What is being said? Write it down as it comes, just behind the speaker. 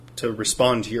to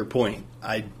respond to your point,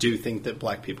 I do think that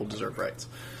black people deserve rights.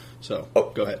 So,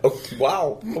 go ahead. Oh,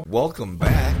 wow. Welcome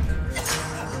back.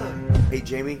 Hey,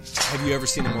 Jamie. Have you ever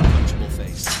seen a more punchable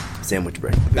face? Sandwich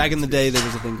bread. Back in the day, there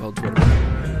was a thing called Twitter.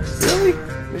 Really?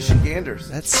 Michiganders.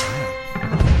 That's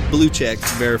sad. Blue check,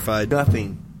 verified.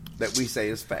 Nothing that we say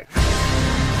is fact.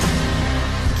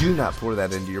 Do not pour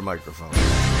that into your microphone.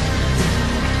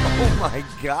 Oh, my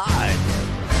God.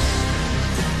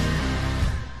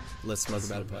 Let's smoke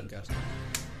about a podcast.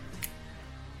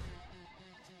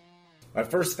 My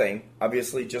first thing,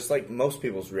 obviously, just like most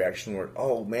people's reaction were,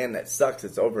 oh, man, that sucks.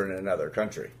 It's over in another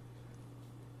country.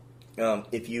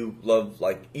 If you love,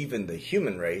 like, even the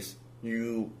human race,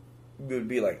 you would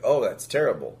be like, oh, that's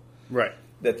terrible. Right.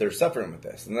 That they're suffering with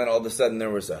this. And then all of a sudden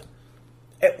there was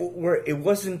where it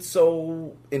wasn't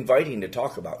so inviting to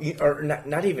talk about. Or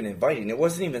not even inviting. It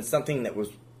wasn't even something that was,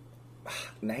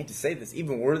 and I hate to say this,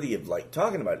 even worthy of, like,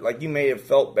 talking about it. Like, you may have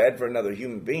felt bad for another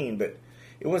human being, but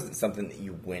it wasn't something that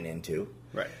you went into.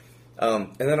 Right.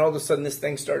 And then all of a sudden this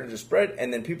thing started to spread,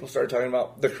 and then people started talking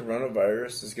about the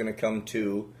coronavirus is going to come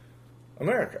to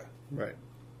America. Right.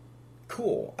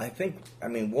 Cool.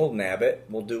 We'll nab it.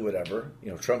 We'll do whatever.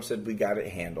 Trump said we got it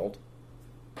handled.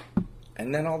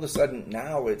 And then all of a sudden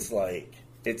now it's like,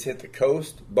 it's hit the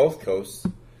coast, both coasts.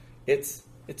 It's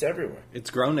everywhere. It's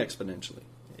grown exponentially.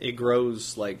 It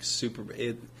grows like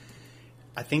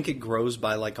I think it grows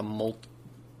by like a multiple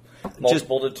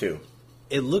to 2.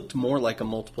 It looked more like a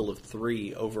multiple of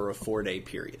 3 over a 4-day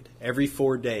period. Every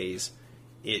 4 days,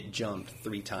 it jumped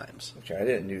 3 times. Okay, I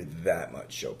didn't do that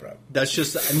much show prep. That's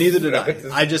just, neither did I.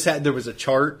 There was a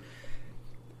chart,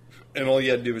 and all you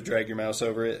had to do was drag your mouse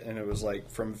over it, and it was like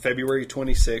from February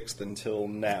 26th until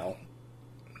now,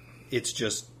 it's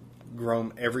just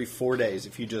grown every 4 days.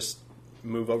 If you just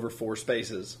move over 4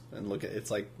 spaces and look at it,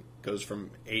 it's like goes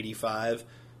from 85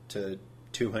 to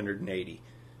 280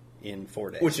 in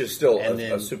 4 days. Which is still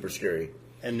a super scary.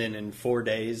 And then in 4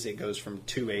 days, it goes from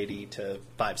 280 to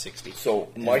 560.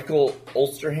 So Michael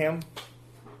Osterham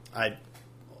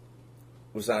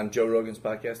was on Joe Rogan's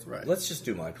podcast. Right. Let's just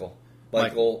do Michael.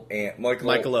 Michael O.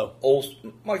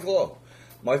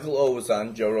 Michael O was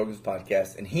on Joe Rogan's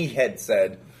podcast, and he had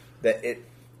said that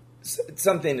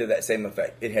something to that same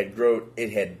effect. It had grown.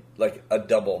 It had like a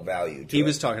double value. He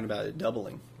was talking about it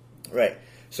doubling. Right.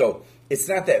 So it's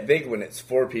not that big when it's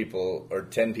 4 people or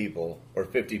 10 people or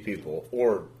 50 people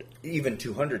or even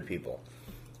 200 people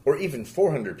or even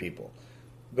 400 people.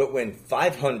 But when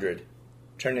 500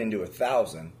 turn into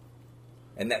 1,000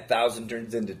 and that 1,000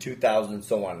 turns into 2,000,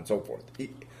 so on and so forth.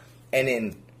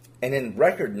 And in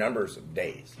record numbers of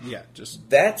days. Yeah, just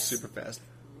that's super fast.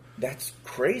 That's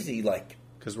crazy. Like,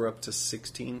 because we're up to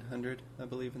 1,600, I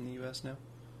believe, in the U.S. now.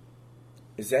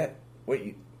 Is that what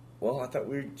you... Well, I thought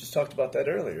we just talked about that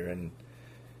earlier, and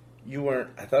you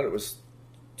weren't... I thought it was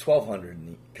 1,200 in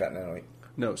the Continental.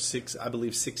 No, I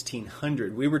believe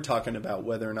 1,600. We were talking about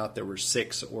whether or not there were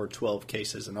 6 or 12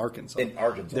 cases in Arkansas. In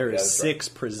Arkansas, there is 6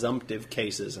 presumptive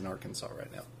cases in Arkansas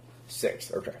right now.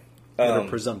 6, okay. That are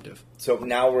presumptive. So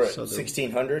now we're at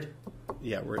 1,600?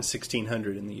 Yeah, we're at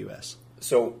 1,600 in the U.S.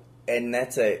 So, and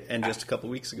that's And just a couple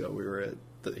weeks ago, we were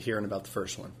hearing about the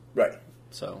first one. Right.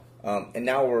 So, and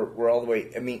now we're all the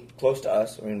way. Close to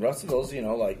us. Russellville's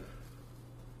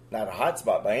not a hot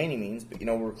spot by any means, but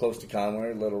we're close to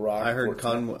Conway, Little Rock. I heard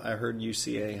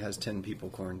UCA has 10 people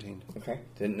quarantined. Okay,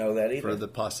 didn't know that either. For the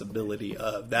possibility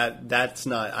of that. That's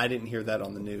not. I didn't hear that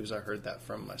on the news. I heard that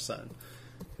from my son,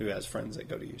 who has friends that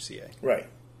go to UCA. Right.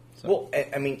 So. Well,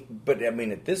 at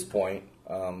this point,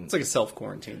 it's like a self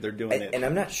quarantine. They're doing it, and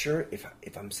I'm not sure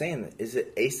if I'm saying that. Is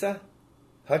it Asa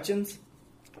Hutchins?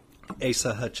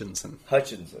 Asa Hutchinson.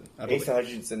 Asa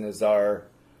Hutchinson is our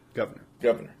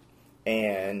governor.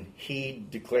 And he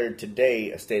declared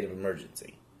today a state of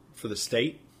emergency. For the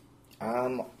state?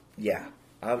 Yeah.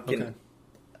 Okay.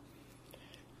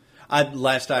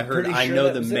 Last I heard, I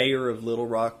know the mayor of Little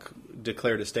Rock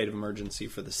declared a state of emergency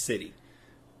for the city.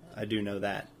 I do know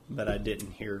that, but I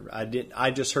didn't hear.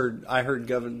 I just heard. I heard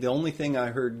the only thing I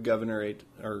heard Governor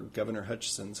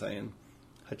Hutchinson saying.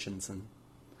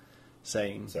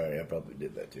 Sorry, I probably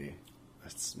did that to you.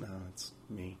 It's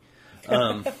me.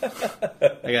 I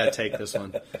gotta take this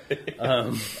one.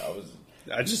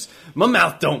 My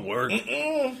mouth don't work.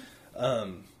 But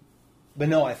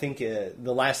no, I think the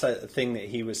last thing that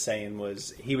he was saying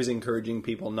was he was encouraging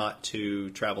people not to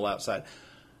travel outside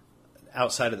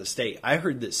of the state. I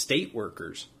heard that state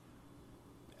workers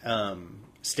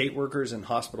and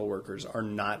hospital workers are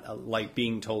not, like,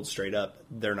 being told straight up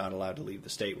they're not allowed to leave the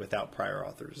state without prior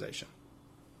authorization.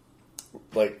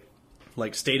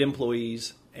 Like state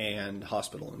employees and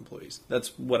hospital employees.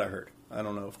 That's what I heard. I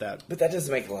don't know if that... But that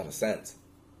doesn't make a lot of sense.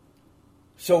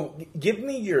 So, give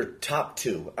me your top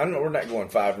two. I don't know, we're not going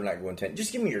 5, we're not going 10.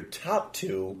 Just give me your top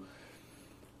 2,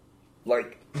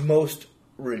 like, most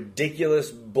ridiculous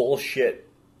bullshit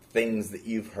things that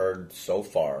you've heard so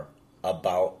far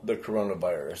about the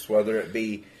coronavirus, whether it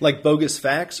be... Like bogus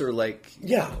facts or like...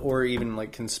 Yeah. Or even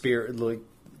like conspiracy... Like,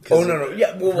 oh, no.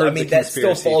 Yeah, well, I mean, that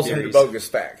still falls under bogus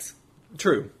facts.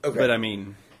 True. Okay. But I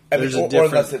mean... There's a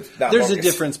difference. There's a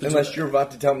difference between... Unless you're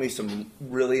about to tell me some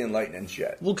really enlightening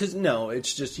shit. Well, because, no,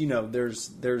 it's just,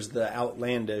 there's the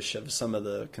outlandish of some of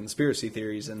the conspiracy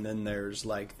theories, and then there's,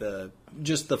 like, the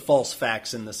false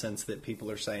facts in the sense that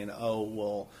people are saying, oh,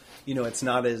 well, it's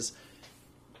not as...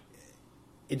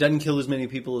 It doesn't kill as many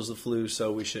people as the flu,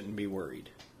 so we shouldn't be worried.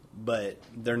 But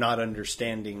they're not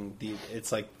understanding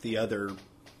it's like the other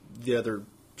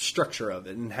structure of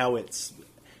it and how it's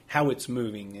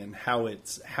moving and how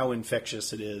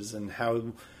infectious it is and how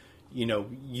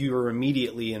you're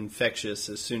immediately infectious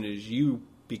as soon as you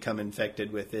become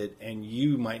infected with it, and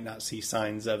you might not see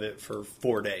signs of it for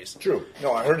 4 days. True.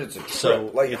 No, I heard it's a trip.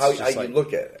 So like how you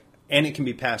look at it, and it can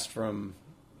be passed from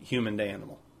human to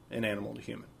animal and animal to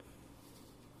human.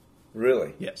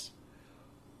 Really? Yes.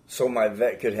 So my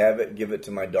vet could have it, give it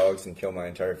to my dogs, and kill my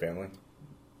entire family?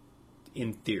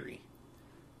 In theory.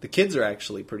 The kids are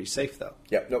actually pretty safe, though.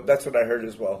 Yeah, no, that's what I heard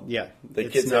as well. Yeah, the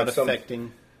it's kids not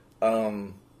affecting...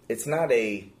 it's not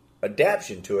a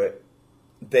adaptation to it.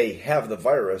 They have the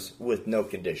virus with no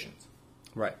conditions.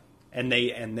 Right. And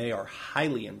they are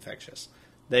highly infectious.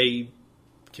 They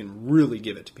can really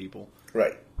give it to people.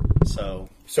 Right. So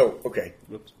okay.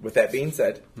 Whoops. With that being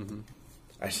said,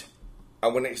 I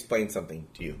want to explain something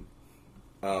to you.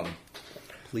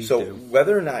 Please do.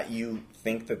 Whether or not you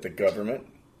think that the government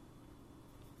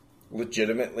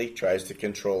legitimately tries to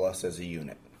control us as a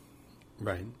unit.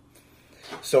 Right.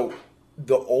 So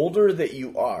the older that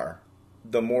you are,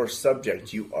 the more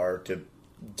subject you are to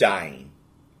dying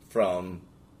from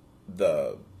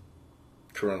the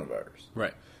coronavirus.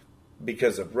 Right.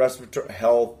 Because of respiratory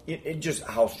health, it just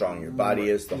how strong your body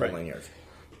is, the whole 9 yards.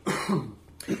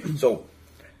 So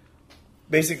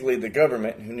basically the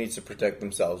government, who needs to protect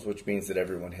themselves, which means that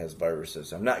everyone has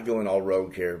viruses. I'm not going all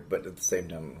rogue here, but at the same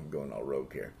time I'm going all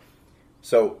rogue here.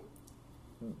 So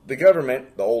the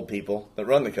government, the old people that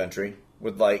run the country,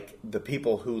 would like the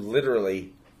people who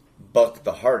literally buck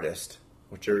the hardest,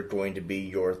 which are going to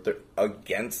be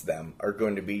against them, are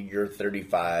going to be your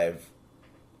 35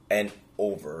 and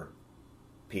over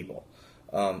people.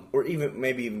 Or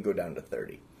maybe even go down to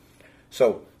 30.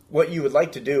 So what you would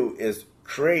like to do is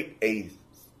create a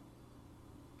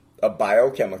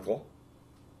biochemical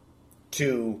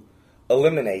to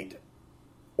eliminate,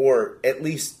 or at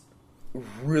least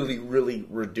really, really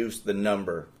reduce the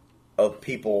number of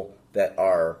people that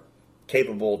are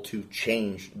capable to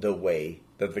change the way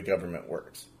that the government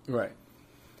works. Right.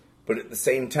 But at the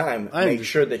same time, make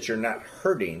sure that you're not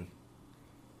hurting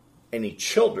any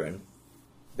children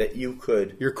that you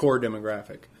could... Your core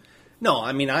demographic. No,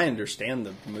 I mean, I understand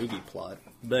the movie plot,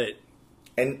 but...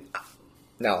 And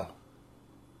now,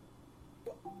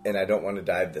 and I don't want to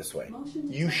dive this way.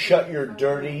 You shut your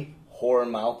dirty whore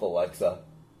mouth, Alexa.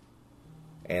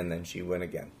 And then she went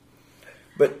again.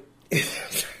 But...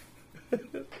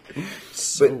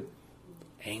 so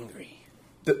angry.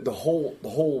 The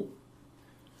whole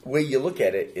way you look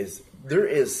at it is there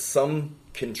is some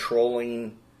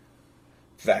controlling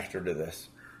factor to this.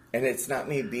 And it's not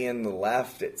me being the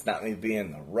left, it's not me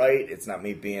being the right, it's not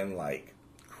me being like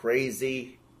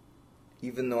crazy,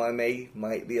 even though I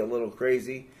might be a little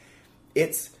crazy.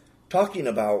 It's talking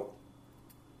about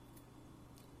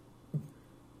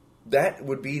that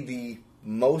would be the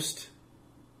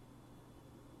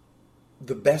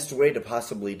best way to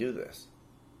possibly do this,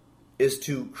 is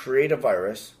to create a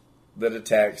virus that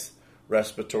attacks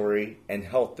respiratory and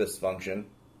health dysfunction.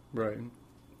 Right.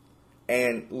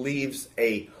 And leaves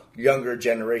a younger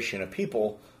generation of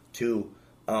people to,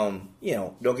 don't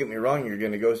get me wrong, you're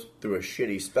going to go through a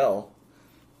shitty spell.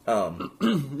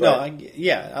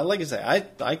 Like I say,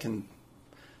 I can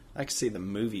see the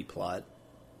movie plot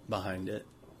behind it,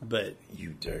 but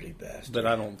you dirty bastard. But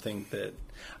I don't think that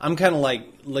I'm kind of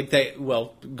like they.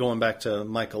 Well, going back to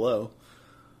Michael O,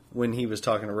 when he was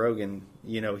talking to Rogan,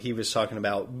 he was talking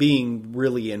about being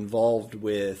really involved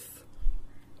with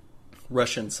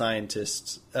Russian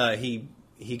scientists.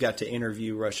 He got to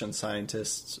interview Russian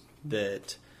scientists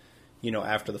that,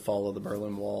 after the fall of the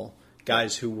Berlin Wall,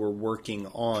 guys who were working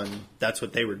on, that's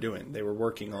what they were doing. They were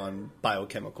working on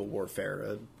biochemical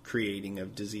warfare, creating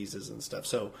of diseases and stuff.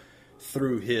 So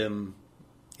through him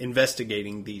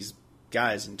investigating these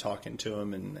guys and talking to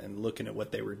them and looking at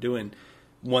what they were doing,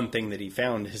 one thing that he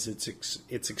found is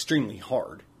it's extremely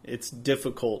hard. It's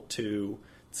difficult to.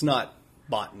 It's not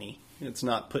botany. It's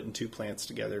not putting two plants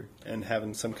together and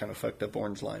having some kind of fucked up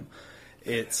orange lime.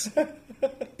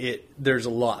 There's a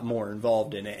lot more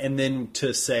involved in it. And then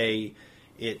to say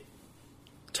it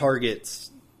targets,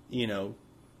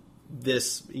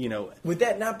 this, Would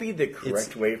that not be the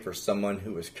correct way for someone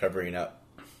who is covering up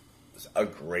a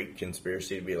great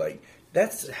conspiracy to be like,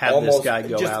 that's have almost, this guy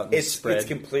go out and spread. It's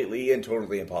completely and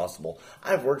totally impossible.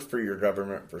 I've worked for your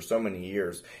government for so many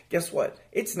years. Guess what?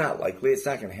 It's not likely. It's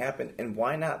not going to happen. And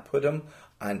why not put them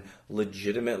on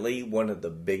legitimately one of the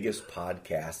biggest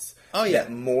podcasts that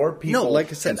more people, like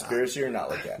I said, conspiracy or not,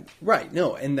 look at? Right.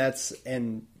 No, and that's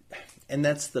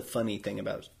the funny thing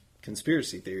about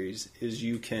conspiracy theories is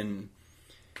you can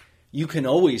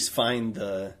always find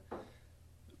the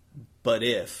but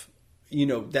if.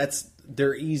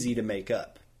 They're easy to make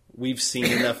up. We've seen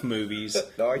enough movies.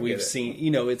 We've seen,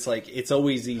 it's like, it's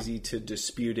always easy to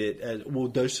dispute it as, well,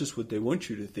 that's just what they want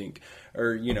you to think.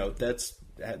 Or, that's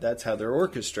how they're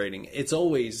orchestrating. It's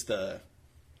always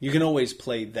you can always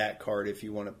play that card if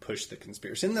you want to push the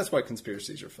conspiracy. And that's why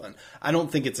conspiracies are fun. I don't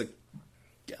think it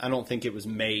was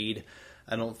made.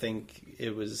 I don't think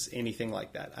it was anything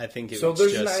like that. I think it was So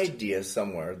there's an idea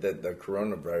somewhere that the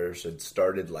coronavirus had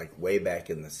started like way back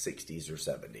in the 60s or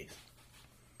 70s.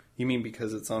 You mean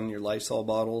because it's on your Lysol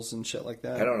bottles and shit like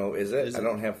that? I don't know. Is it? I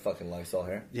don't have fucking Lysol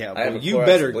here. Yeah, well, you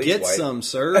better get some,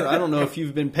 sir. I don't know if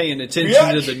you've been paying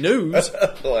attention to the news.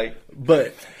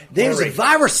 But there's a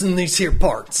virus in these here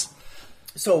parts.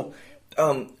 So,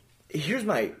 here's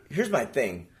my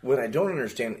thing. What I don't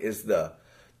understand is the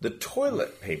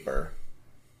toilet paper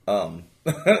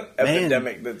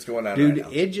epidemic that's going on dude, right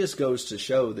now. It just goes to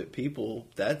show that people,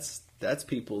 that's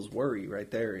people's worry right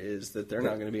there, is that they're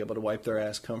not going to be able to wipe their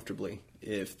ass comfortably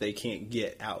if they can't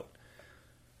get out.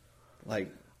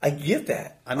 Like, I get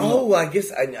that. I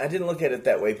guess I didn't look at it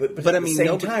that way, but at the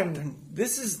same time,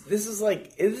 this is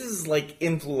like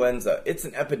influenza. It's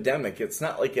an epidemic. It's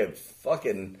not like a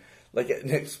fucking like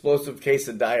an explosive case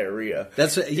of diarrhea.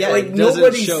 That's like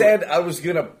nobody said I was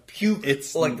gonna puke.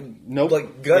 It's like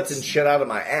guts and shit out of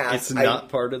my ass. It's not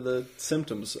part of the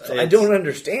symptoms. So I don't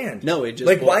understand. No, it just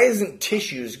like why isn't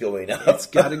tissues going up? It's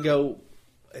got to go.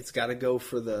 It's got to go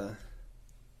for the.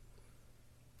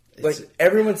 Like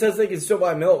everyone says they can still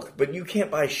buy milk, but you can't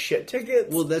buy shit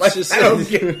tickets. Well, that's just I don't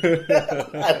get it.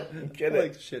 I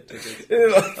like shit tickets.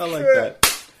 I like that.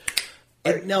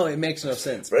 It makes no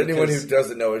sense. For anyone who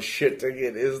doesn't know, a shit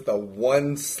ticket is the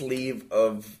one sleeve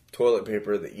of toilet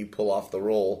paper that you pull off the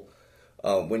roll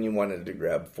when you wanted to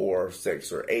grab 4,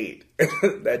 6, or 8.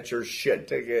 That's your shit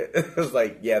ticket. It's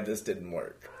like, yeah, this didn't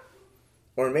work.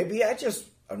 Or maybe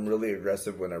I'm really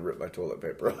aggressive when I rip my toilet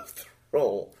paper off the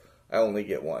roll. I only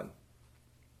get one.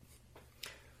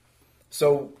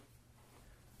 So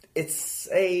it's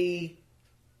a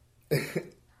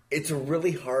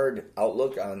really hard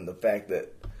outlook on the fact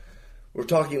that we're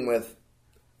talking with,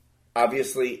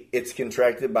 obviously, it's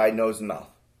contracted by nose and mouth.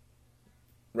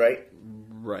 Right?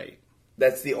 Right.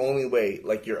 That's the only way.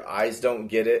 Like, your eyes don't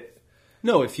get it.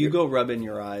 No, if you go rubbing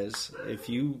your eyes,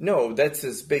 No, that's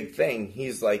his big thing.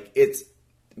 He's like, it's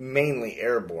mainly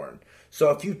airborne. So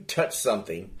if you touch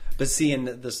something... But see, and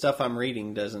the stuff I'm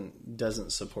reading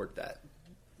doesn't support that.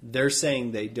 They're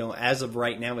saying they don't, as of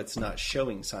right now, it's not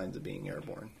showing signs of being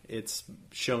airborne. It's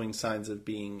showing signs of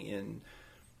being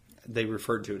they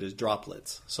referred to it as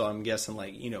droplets. So I'm guessing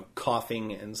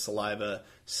coughing and saliva,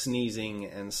 sneezing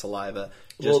and saliva.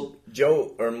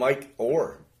 Joe or Mike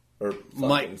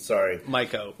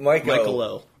Michael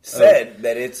O. said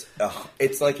that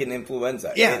it's like an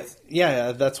influenza.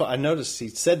 Yeah, that's what I noticed. He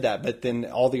said that, but then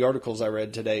all the articles I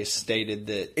read today stated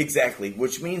that exactly,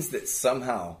 which means that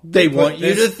somehow they want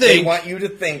you to think. They want you to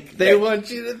think. They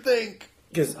want you to think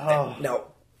because now.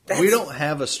 We don't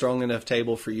have a strong enough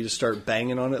table for you to start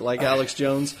banging on it like Alex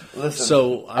Jones. Listen,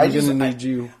 so I'm going to need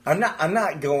you. I'm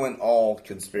not going all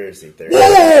conspiracy theory.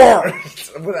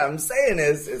 What I'm saying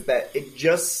is that it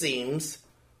just seems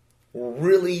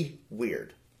really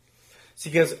weird. See,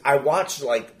 because I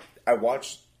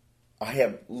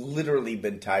have literally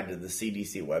been tied to the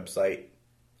CDC website,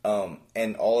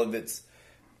 and all of its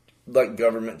like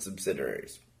government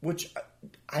subsidiaries, which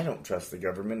I don't trust the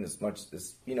government as much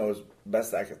as, as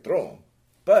best I could throw them.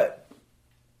 But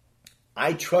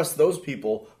I trust those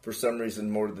people for some reason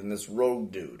more than this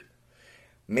rogue dude.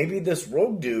 Maybe this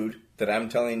rogue dude that I'm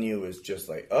telling you is just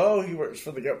like, oh, he works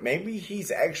for the government. Maybe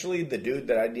he's actually the dude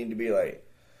that I need to be like,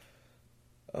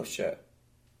 oh shit,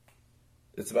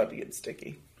 it's about to get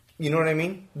sticky. You know what I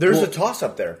mean? There's a toss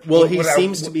up there. Well, he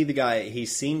seems to be the guy. He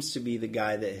seems to be the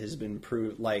guy that has been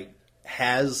proved. Like,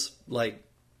 has like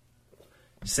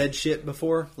said shit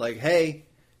before, like, "Hey,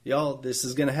 y'all, this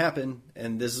is gonna happen,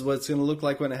 and this is what it's gonna look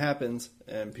like when it happens,"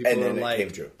 and people are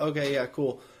like, "Okay, yeah,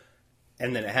 cool,"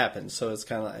 and then it happens. So it's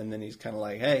kind of, and then he's kind of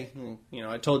like, "Hey,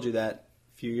 I told you that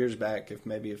a few years back. If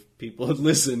people had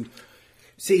listened."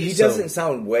 See, he doesn't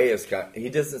sound he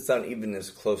doesn't sound even as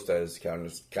close to as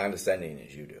condescending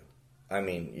as you do. I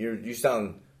mean, you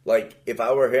sound like if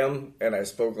I were him and I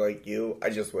spoke like you,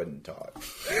 I just wouldn't talk.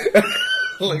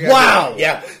 Wow!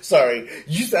 Yeah, sorry.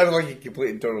 You sounded like a complete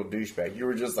and total douchebag. You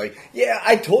were just like, yeah,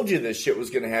 I told you this shit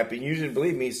was going to happen. You didn't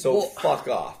believe me, so fuck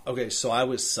off. Okay, so I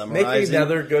was summarizing. Make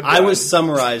another good run. I was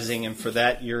summarizing, and for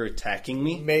that, you're attacking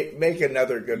me? Make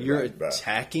another good run, bro. You're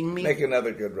attacking me? Make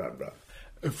another good run, bro.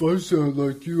 If I sound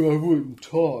like you, I wouldn't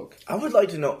talk. I would like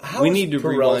to know, how is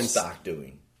Perel stock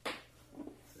doing?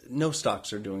 No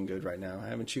stocks are doing good right now.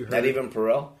 Haven't you heard? Not even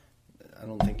Perel? I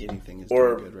don't think anything is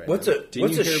doing good right now. What's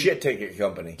a shit ticket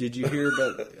company? Did you hear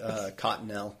about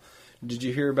Cottonelle? Did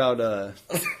you hear about...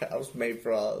 I was made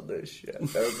for all of this shit.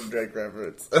 That was a Drake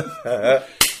reference.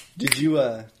 Did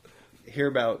you hear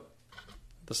about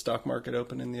the stock market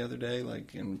opening the other day,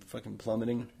 like, and fucking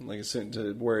plummeting, like,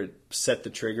 to where it set the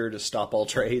trigger to stop all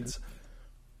trades?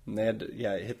 And they had to,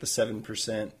 it hit the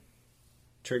 7%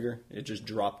 trigger. It just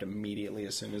dropped immediately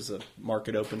as soon as the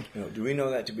market opened. Do we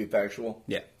know that to be factual?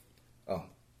 Yeah. Oh.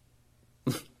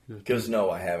 Because no,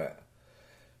 I haven't.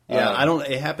 Yeah,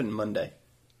 it happened Monday.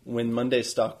 When Monday's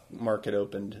stock market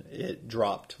opened, it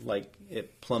dropped, like,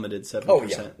 it plummeted 7%. Oh,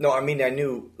 yeah. No, I mean, I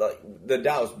knew, like, the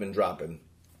Dow's been dropping.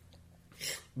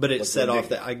 But it set off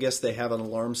that, I guess they have an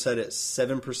alarm set at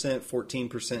 7%,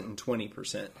 14%, and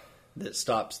 20%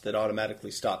 that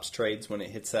automatically stops trades when it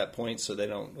hits that point, so they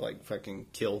don't, like, fucking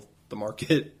kill the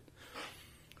market.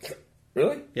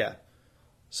 Really? Yeah.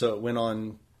 So it went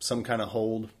on some kind of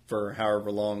hold for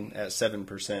however long at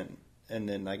 7%, and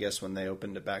then I guess when they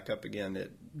opened it back up again,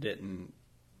 it didn't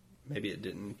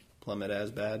plummet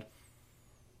as bad.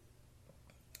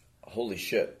 Holy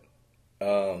shit.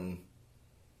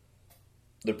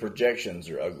 The projections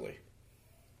are ugly.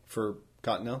 For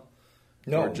Cottonelle?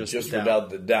 No, just for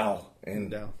the Dow.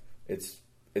 And Dow. It's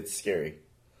scary.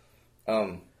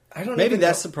 I don't Maybe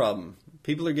that's the problem.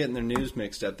 People are getting their news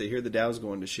mixed up. They hear the Dow's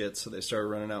going to shit, so they start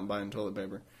running out and buying toilet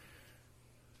paper.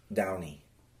 Downy.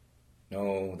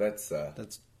 No, that's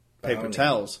paper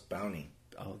towels. Bounty.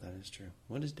 Oh, that is true.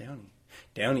 What is Downy?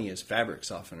 Downy is fabric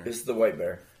softener. This is the White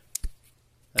Bear.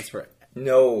 That's right.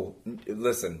 No,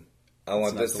 listen. I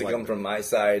want this to come from my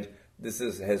side. This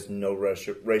has no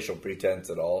racial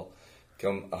pretense at all.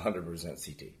 Come 100%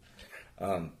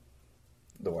 CT.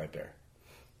 The White Bear.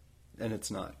 And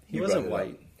it's not. He wasn't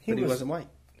white. He wasn't white.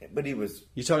 But he was...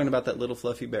 You talking about that little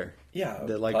fluffy bear? Yeah.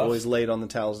 That like Puffs. Always laid on the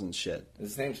towels and shit.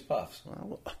 His name's Puffs.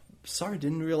 Well, sorry,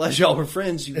 didn't realize y'all were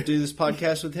friends. You do this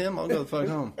podcast with him? I'll go the fuck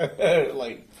home.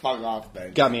 Like, fuck off,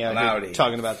 man. Got me out here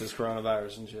talking about this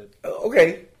coronavirus and shit.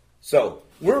 Okay. So,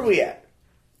 where are we at?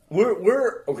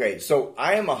 We're okay, so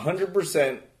I am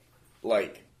 100%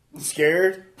 like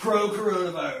scared. Pro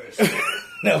coronavirus.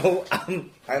 No,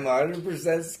 I'm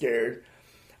 100% scared.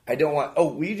 I don't want...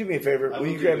 Oh, will you do me a favor? Will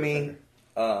you grab me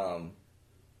a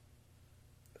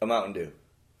Mountain Dew?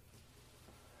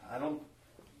 I don't...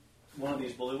 One of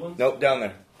these blue ones? Nope, down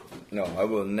there. No, I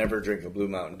will never drink a blue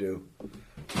Mountain Dew.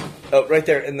 Oh, right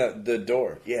there in the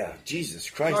door. Yeah, Jesus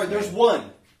Christ. Sorry, there's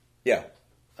one. Yeah.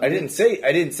 I didn't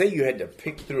say you had to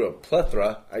pick through a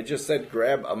plethora. I just said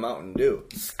grab a Mountain Dew.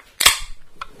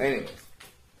 Anyways.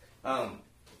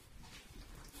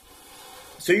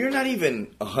 So you're not even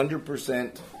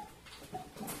 100%...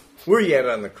 Where are you at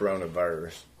on the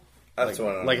coronavirus? That's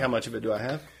what I'm... Like how much of it do I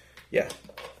have? Yeah.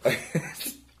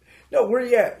 No, where are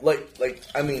you at? Like,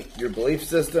 I mean, your belief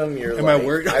system, Am I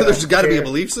worried? There's got to be a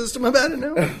belief system about it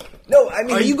now? No, I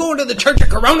mean... Are you going to the Church of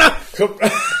Corona?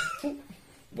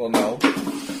 Well, no.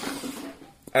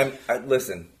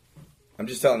 Listen, I'm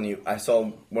just telling you, I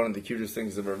saw one of the cutest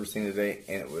things I've ever seen today,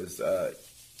 and it was a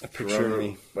picture of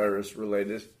me. Coronavirus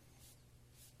related.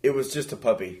 It was just a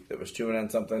puppy that was chewing on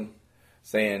something,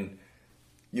 saying,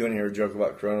 "You want to hear a joke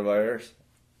about coronavirus?"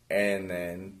 And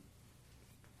then,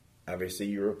 obviously,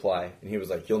 you reply, and he was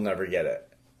like, "You'll never get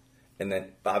it." And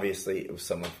then, obviously, it was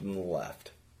someone from the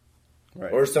left.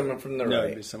 Right. Or someone from the right. No,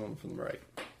 it'd be someone from the right.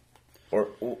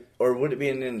 Or would it be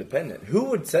an independent? Who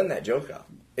would send that joke out?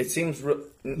 It seems...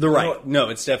 The right. No,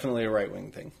 it's definitely a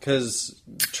right-wing thing. Because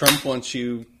Trump wants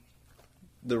you...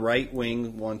 The right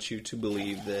wing wants you to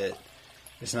believe that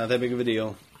it's not that big of a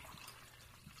deal.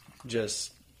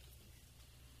 Just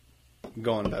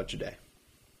go on about your day.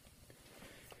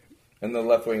 And the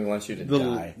left wing wants you to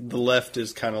die. The left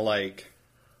is kind of like...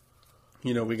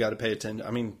 We got to pay attention.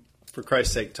 I mean, for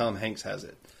Christ's sake, Tom Hanks has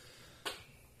it.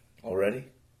 Already?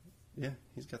 Yeah,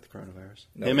 he's got the coronavirus.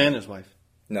 No. Him and his wife.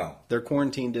 No. They're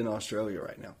quarantined in Australia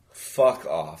right now. Fuck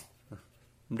off.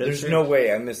 There's serious. no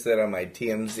way I missed that on my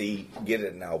TMZ Get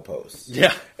It Now post.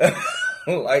 Yeah.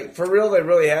 Like, for real, they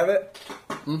really have it?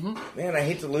 Mm-hmm. Man, I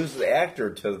hate to lose the actor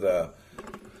to the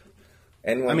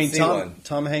N1C1. I mean,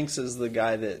 Tom Hanks is the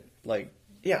guy that, like...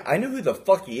 Yeah, I know who the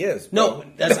fuck he is. Bro.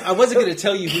 No, I wasn't going to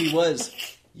tell you who he was,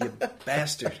 you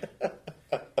bastard.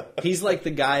 He's like the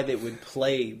guy that would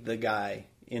play the guy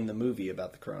in the movie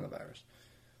about the coronavirus.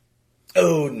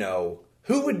 Oh, no.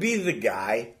 Who would be the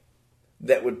guy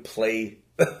that would play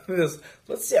this?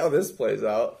 Let's see how this plays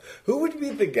out. Who would be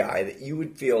the guy that you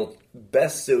would feel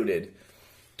best suited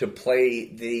to play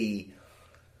the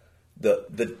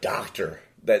doctor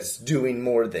that's doing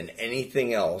more than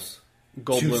anything else?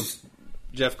 Goldblum.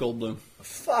 Jeff Goldblum.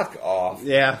 Fuck off.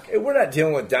 Yeah. We're not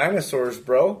dealing with dinosaurs,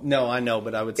 bro. No, I know,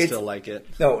 but I would still like it.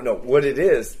 No, what it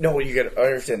is... No, you got to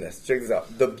understand this. Check this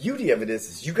out. The beauty of it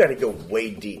is you got to go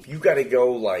way deep. You got to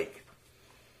go, like...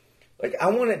 Like,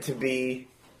 I want it to be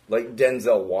like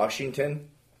Denzel Washington.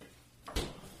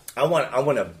 I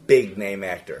want a big-name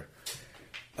actor.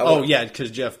 Yeah,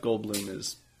 because Jeff Goldblum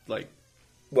is, like...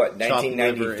 What,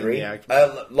 1993?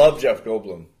 I love Jeff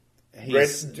Goldblum.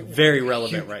 He's very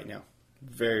relevant right now.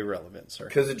 Very relevant, sir.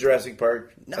 Because of Jurassic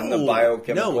Park and the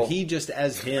biochemical? No, he just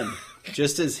as him.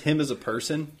 Just as him as a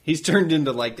person. He's turned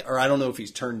into or I don't know if he's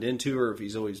turned into or if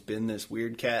he's always been this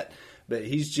weird cat. But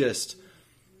he's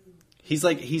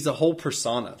a whole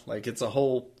persona. Like, it's a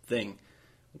whole thing.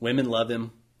 Women love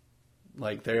him.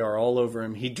 Like, they are all over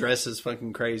him. He dresses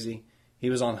fucking crazy.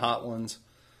 He was on Hot Ones.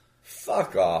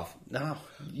 Fuck off. No.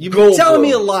 You've been telling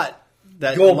me a lot.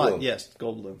 Goldblum. Yes,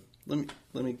 Goldblum.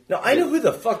 Let me. No, I know who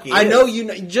the fuck he is. I know you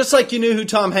know, just like you knew who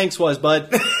Tom Hanks was,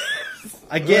 bud.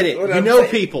 I get it. You know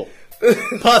people.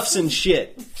 Puffs and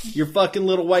shit. Your fucking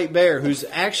little white bear who's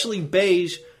actually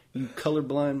beige, you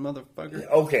colorblind motherfucker.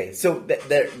 Okay, so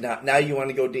now you want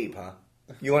to go deep, huh?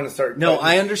 You want to start... No,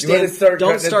 I understand.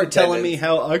 Don't start telling me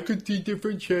how I could see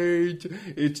different shades.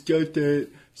 It's just that...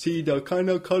 See the kind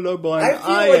of colorblind I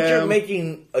feel like you're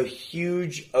making a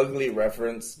huge, ugly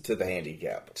reference to the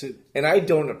handicap. And I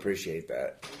don't appreciate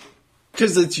that.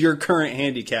 Because it's your current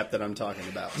handicap that I'm talking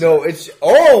about. So. No, it's...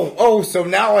 Oh, so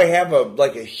now I have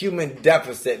a human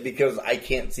deficit because I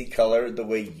can't see color the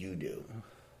way you do.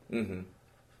 Mm-hmm.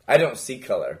 I don't see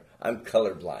color. I'm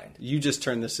colorblind. You just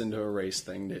turned this into a race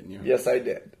thing, didn't you? Yes, I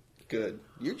did. Good.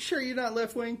 You're sure you're not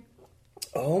left wing?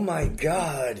 Oh, my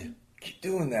God. Keep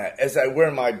doing that as I wear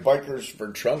my Bikers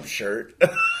for Trump shirt,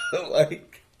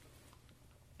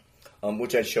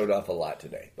 which I showed off a lot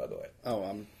today, by the way. Oh,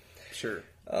 I'm sure.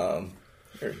 You're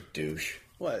a douche.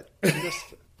 What?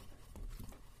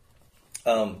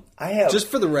 I have just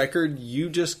for the record,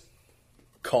 you just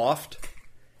coughed,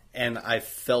 and I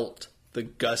felt the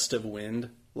gust of wind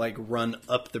run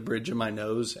up the bridge of my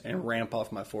nose and ramp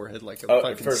off my forehead like a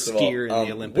fucking skier in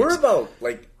the Olympics. We're about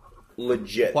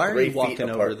legit. Why are you walking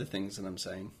over the things that I'm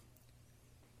saying?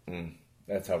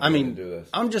 That's how we're going to do this.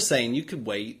 I'm just saying you could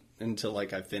wait until I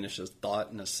finish a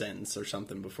thought in a sentence or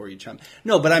something before you chime.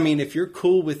 No, but I mean, if you're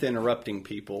cool with interrupting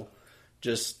people,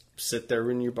 just sit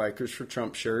there in your Bikers for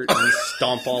Trump shirt and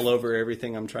stomp all over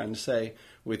everything I'm trying to say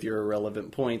with your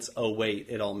irrelevant points. Oh, wait,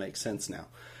 it all makes sense now.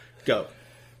 Go.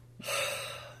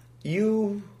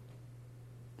 You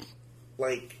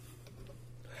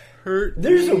hurt.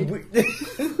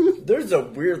 There's a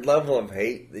weird level of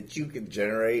hate that you can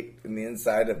generate in the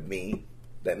inside of me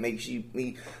that makes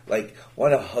me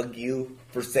want to hug you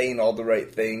for saying all the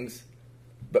right things,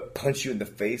 but punch you in the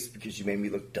face because you made me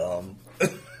look dumb.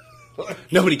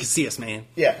 Nobody can see us, man.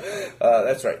 Yeah,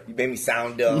 that's right. You made me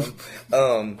sound dumb.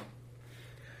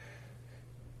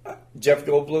 Jeff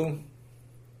Goldblum,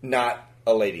 not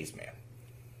a ladies' man.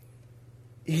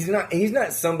 He's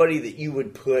not somebody that you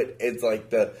would put as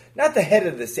not the head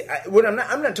of the.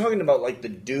 I'm not talking about the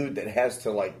dude that has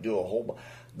to do a whole.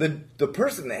 The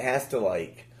person that has to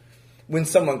when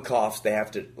someone coughs, they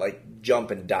have to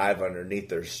jump and dive underneath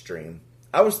their stream.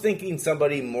 I was thinking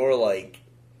somebody more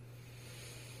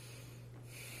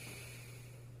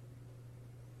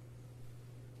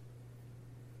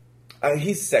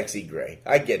he's sexy gray.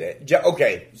 I get it.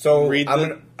 Okay, so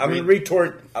I'm gonna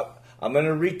retort. I'm going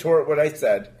to retort what I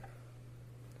said.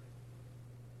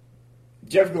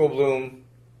 Jeff Goldblum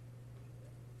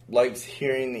likes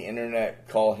hearing the internet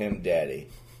call him daddy.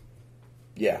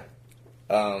 Yeah.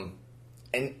 And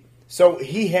so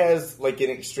he has an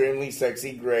extremely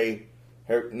sexy gray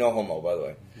hair. No homo, by the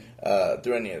way.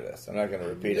 through any of this. I'm not going to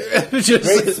repeat it.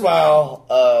 Great smile.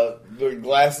 The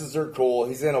glasses are cool.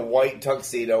 He's in a white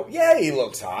tuxedo. Yeah, he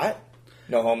looks hot.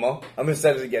 No homo. I'm going to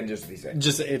say it again just to be safe.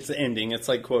 Just it's ending. It's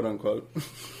like quote unquote.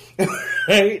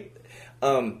 Right?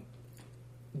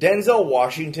 Denzel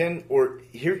Washington, or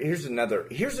here's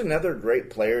another great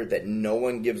player that no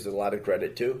one gives a lot of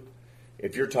credit to.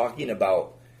 If you're talking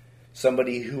about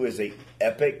somebody who is a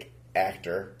epic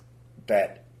actor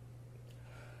that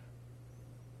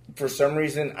for some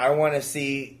reason I want to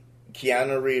see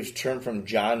Keanu Reeves turn from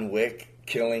John Wick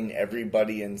killing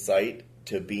everybody in sight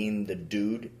to being the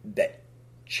dude that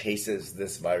chases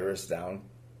this virus down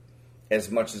as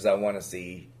much as I want to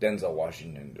see Denzel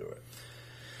Washington do it.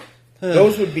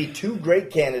 Those would be two great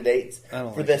candidates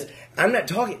for this. I'm not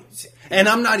talking... And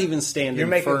I'm not even standing You're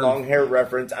making long hair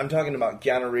reference. I'm talking about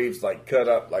Keanu Reeves, like, cut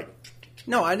up, like...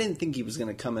 No, I didn't think he was going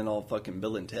to come in all fucking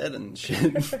Bill and Ted and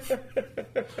shit.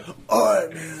 All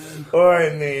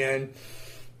right, man.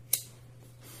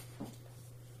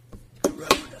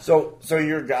 So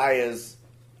your guy is...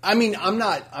 I mean, I'm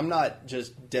not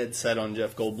just dead set on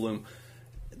Jeff Goldblum.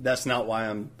 That's not why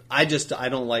I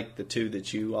don't like the two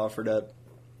that you offered up.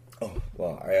 Oh,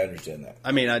 well, I understand that.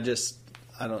 I mean, I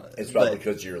don't... It's probably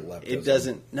because you're left. It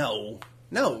doesn't... No,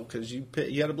 because you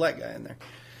had a black guy in there.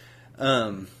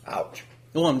 Ouch.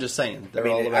 Well, I'm just saying. I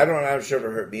mean, I don't know if it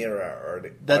hurt me or our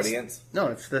audience. No,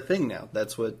 it's the thing now.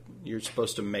 That's what you're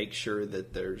supposed to make sure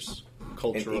that there's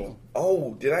cultural...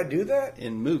 Oh, did I do that?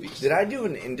 In movies. Did I do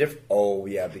an indifferent... Oh,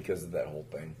 yeah, because of that whole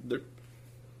thing.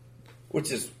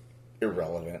 Which is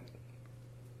irrelevant.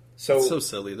 It's so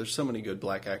silly. There's so many good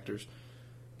black actors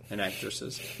and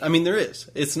actresses. I mean, there is.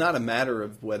 It's not a matter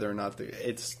of whether or not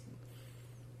it's...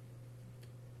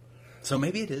 So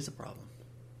maybe it is a problem.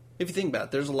 If you think about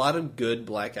it, there's a lot of good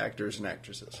black actors and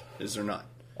actresses. Is there not?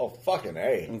 Oh, fucking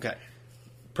A. Okay.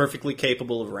 Perfectly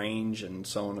capable of range and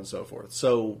so on and so forth.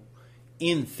 So,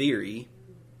 in theory,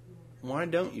 why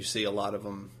don't you see a lot of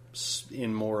them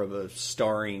in more of a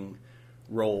starring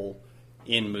role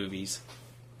in movies?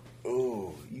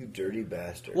 Ooh, you dirty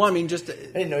bastard. Well, I mean, just... I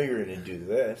didn't know you were going to do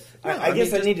this. No, I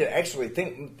guess I need to actually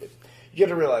think... You got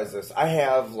to realize this. I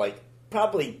have, like,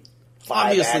 probably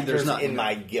 5 actors in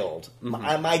my guild.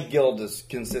 Mm-hmm. My guild is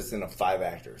consistent of 5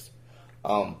 actors.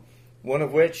 One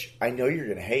of which I know you're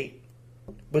going to hate.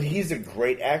 But he's a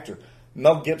great actor.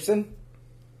 Mel Gibson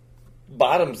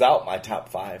bottoms out my top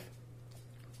 5.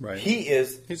 Right.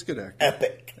 He's a good actor.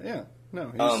 Epic. Yeah. No,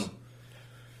 he's...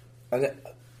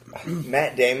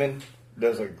 Matt Damon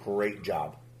does a great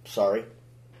job. Sorry.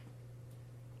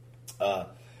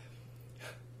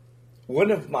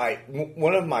 One of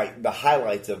the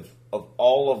highlights of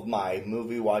all of my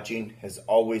movie watching has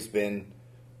always been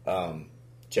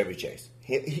Chevy Chase.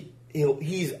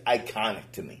 He's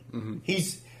iconic to me. Mm-hmm.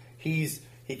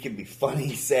 He can be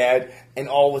funny, sad, and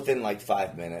all within like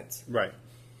 5 minutes. Right.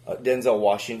 Denzel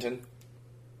Washington.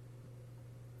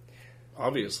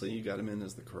 Obviously, you got him in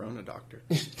as the Corona doctor.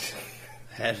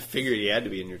 Figured he had to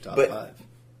be in your top 5.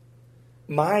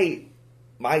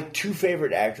 My 2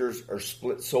 favorite actors are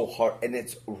split so hard, and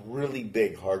it's really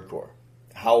big hardcore.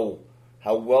 How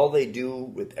well they do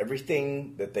with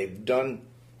everything that they've done,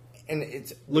 and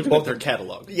it's looking at their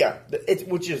catalog. Yeah,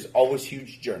 which is always a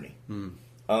huge journey. Mm.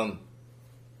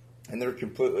 And they're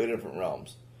completely different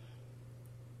realms.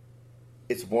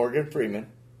 It's Morgan Freeman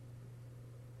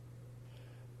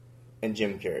and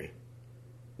Jim Carrey.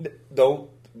 Though,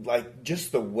 like,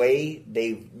 just the way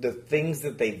the things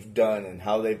that they've done and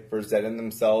how they've presented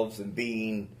themselves and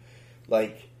being,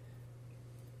 like,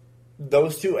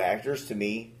 those 2 actors to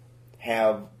me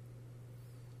have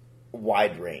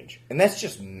wide range. And that's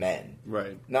just men.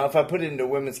 Right. Now, if I put it into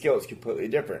women's scale, it's completely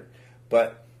different.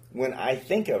 But when I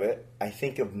think of it, I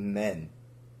think of men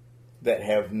that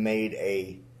have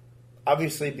made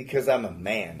obviously because I'm a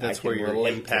man. That's where your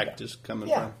impact is coming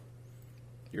from.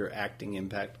 Your acting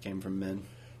impact came from men.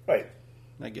 Right.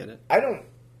 I get it. I don't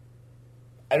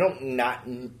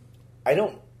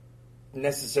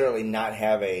necessarily not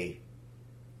have a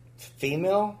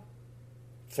female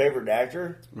favorite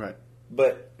actor. Right.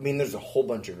 But, I mean, there's a whole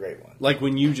bunch of great ones. Like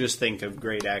when you just think of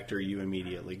great actor, you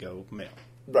immediately go male.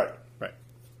 Right. Right.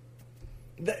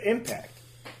 The impact.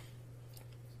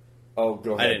 Oh,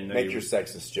 go ahead. I didn't know Make your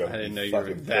sexist joke. I didn't know you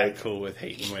were that cool with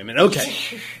hating women. Okay.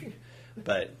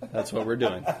 But that's what we're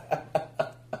doing.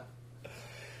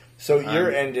 So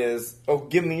your end is,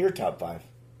 give me your top 5.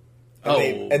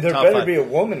 And there top better 5. be a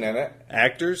woman in it.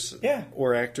 Actors? Yeah.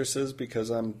 Or actresses, because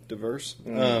I'm diverse.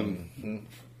 Mm-hmm.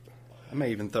 I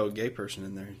may even throw a gay person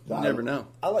in there. You never know.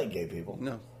 I like gay people.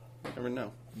 No. Never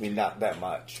know. I mean, not that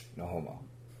much. No homo.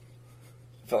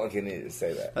 felt like I needed to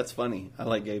say that. That's funny. I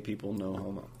like gay people, no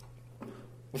homo.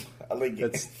 I like gay.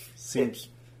 That seems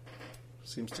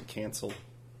to cancel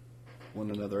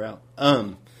one another out.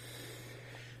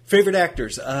 Favorite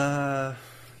actors?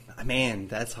 Man,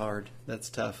 that's hard. That's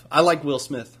tough. I like Will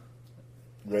Smith.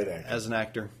 Great actor. As an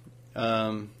actor.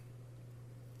 I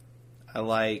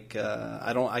like.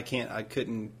 I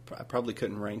probably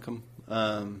couldn't rank them.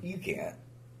 You can't.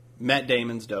 Matt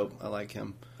Damon's dope. I like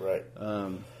him. Right.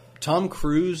 Tom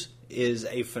Cruise is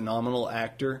a phenomenal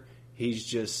actor. He's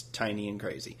just tiny and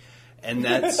crazy, and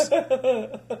that's.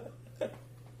 I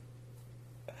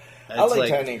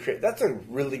like tiny and crazy. That's a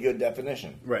really good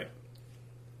definition. Right.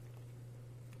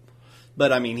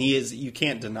 But I mean, he is. You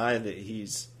can't deny that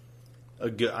he's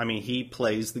a good. I mean, he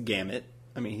plays the gamut.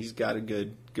 I mean, he's got a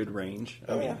good range.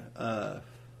 I mean,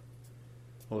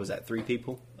 what was that? 3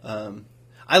 people.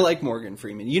 I like Morgan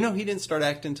Freeman. You know, he didn't start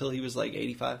acting until he was like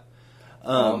 85.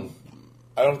 I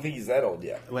don't think he's that old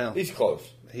yet. Well, he's close.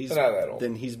 He's not that old.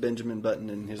 Then he's Benjamin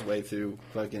Buttoning his way through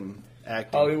fucking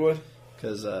acting. Hollywood,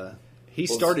 because he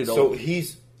started old. So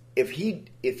if he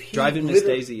Driving Miss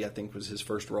Daisy, I think, was his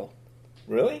first role.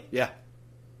 Really? Yeah.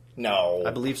 No,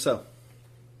 I believe so.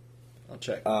 I'll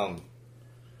check.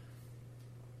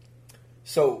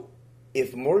 So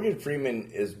if Morgan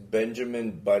Freeman is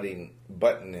Benjamin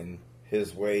Buttoning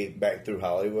his way back through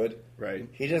Hollywood, right?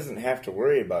 He doesn't have to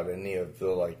worry about any of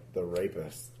the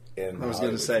rapists. I was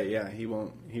going to say, yeah, he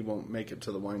won't make it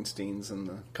to the Weinsteins and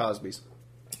the Cosbys.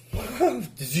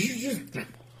 Did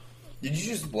you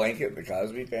just blanket the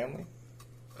Cosby family?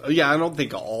 Yeah, I don't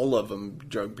think all of them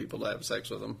drug people to have sex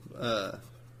with them.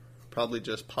 Probably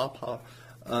just Papa.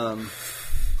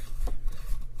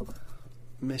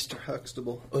 Mr.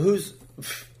 Huxtable. Who's...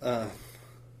 how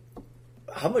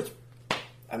much...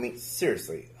 I mean,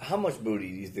 seriously, how much booty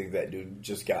do you think that dude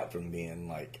just got from being,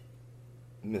 like,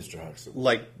 Mr. Huxtable?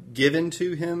 Like, given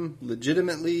to him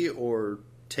legitimately or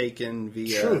taken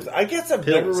via... Truth. I guess I've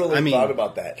pills. never really thought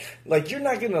about that. Like, you're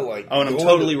not going to, like... Oh, and I'm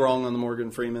totally wrong on the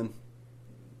Morgan Freeman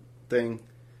thing.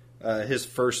 His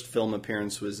first film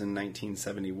appearance was in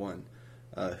 1971.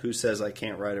 Who Says I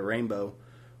Can't Ride a Rainbow,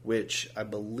 which I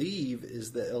believe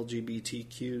is the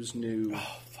LGBTQ's new...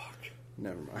 Oh, fuck.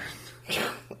 Never mind.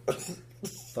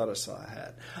 Thought I saw a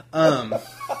hat.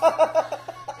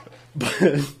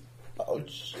 But... Oh,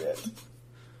 shit.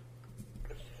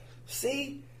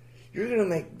 See? You're going to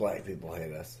make black people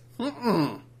hate us.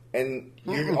 And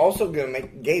you're also going to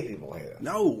make gay people hate us.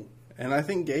 No. And I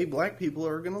think gay black people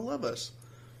are going to love us.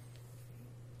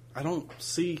 I don't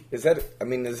see... Is that a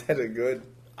good...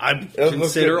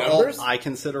 I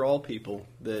consider all people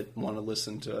that want to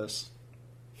listen to us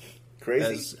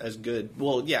crazy as good.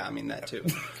 Well, yeah, I mean that too.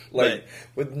 Like,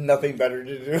 with nothing better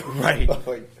to do. Right.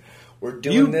 Like, we're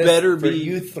doing this for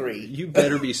you 3. You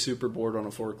better be super bored on a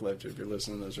forklift if you're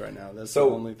listening to this right now. That's the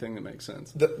only thing that makes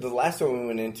sense. The last one we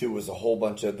went into was a whole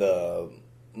bunch of the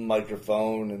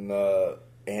microphone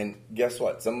and guess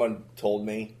what? Someone told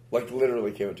me, like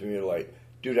literally came up to me like,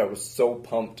 dude, I was so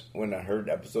pumped when I heard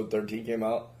episode 13 came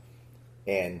out,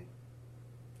 and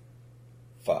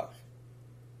fuck.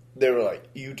 They were like,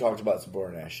 you talked about some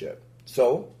boring ass shit.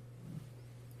 So,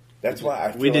 that's why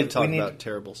I feel we did talk about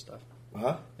terrible stuff.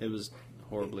 Huh? It was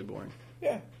horribly boring.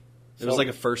 Yeah. It was like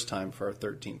a first time for our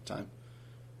 13th time.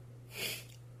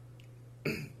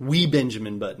 We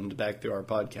Benjamin Buttoned back through our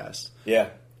podcast. Yeah.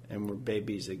 And we're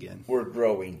babies again. We're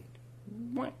growing.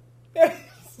 What? I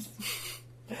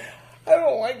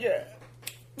don't like it.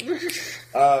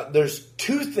 There's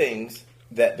 2 things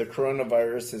that the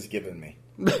coronavirus has given me.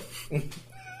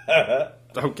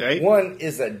 Okay. One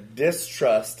is a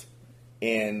distrust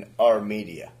in our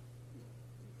media.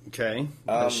 Okay.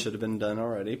 That should have been done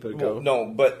already, but go. No,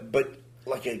 but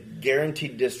like a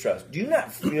guaranteed distrust. Do you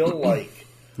not feel like...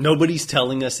 Nobody's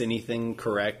telling us anything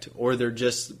correct, or they're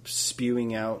just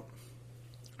spewing out.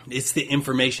 It's the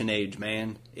information age,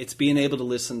 man. It's being able to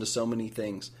listen to so many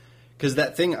things. Because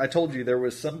that thing, I told you, there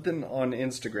was something on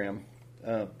Instagram,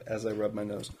 as I rub my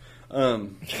nose.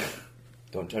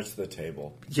 Don't touch the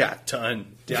table. Yeah,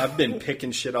 ton. Dude, I've been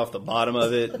picking shit off the bottom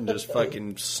of it and just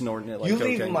fucking snorting it like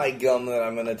cocaine. You leave my gum that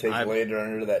I'm going to take later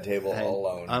under that table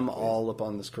alone. I'm all up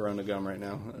on this Corona gum right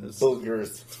now.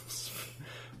 Boogers.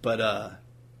 But,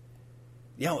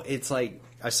 it's like,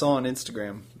 I saw on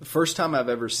Instagram, the first time I've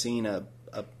ever seen I've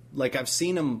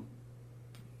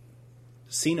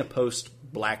seen a post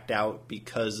blacked out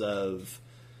because of,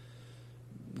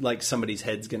 like, somebody's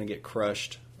head's going to get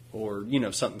crushed or,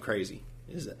 something crazy.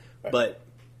 Is it? Right. But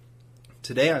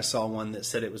today I saw one that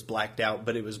said it was blacked out,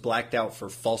 but it was blacked out for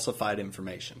falsified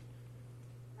information.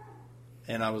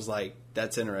 And I was like,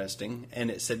 that's interesting.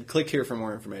 And it said, click here for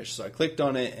more information. So I clicked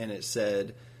on it, and it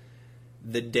said,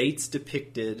 the dates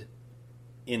depicted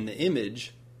in the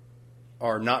image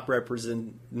are not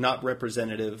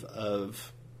representative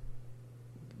of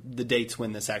the dates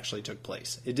when this actually took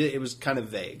place. It was kind of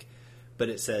vague, but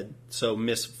it said, so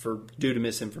due to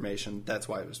misinformation, that's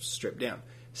why it was stripped down.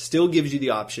 Still gives you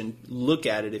the option, look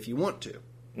at it if you want to.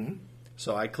 Mm-hmm.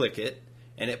 So I click it,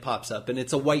 and it pops up, and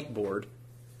it's a whiteboard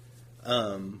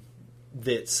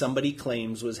that somebody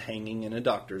claims was hanging in a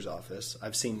doctor's office.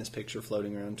 I've seen this picture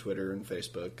floating around Twitter and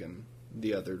Facebook and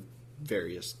the other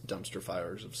various dumpster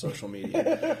fires of social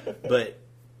media.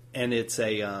 And it's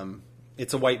a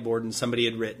whiteboard, and somebody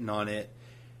had written on it.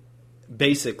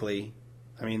 Basically,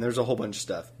 I mean, there's a whole bunch of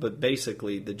stuff, but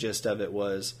basically the gist of it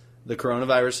was the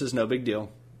coronavirus is no big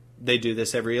deal. They do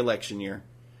this every election year.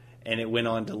 And it went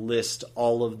on to list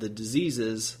all of the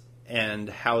diseases and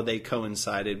how they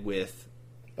coincided with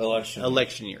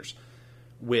election years,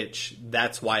 which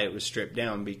that's why it was stripped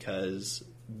down, because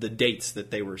the dates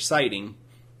that they were citing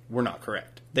were not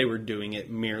correct. They were doing it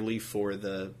merely for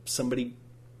somebody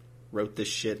wrote this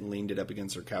shit and leaned it up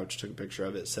against their couch, took a picture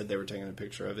of it, said they were taking a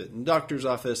picture of it in the doctor's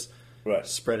office, right,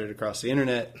 spread it across the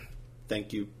internet.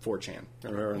 Thank you, 4chan, or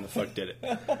whoever in the fuck did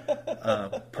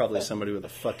it. Probably somebody with a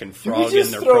fucking frog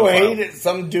in their profile. Throw hate at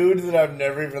some dude that I've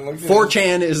never even looked at.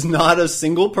 4chan is not a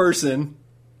single person.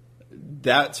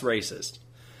 That's racist.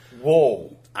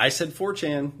 Whoa. I said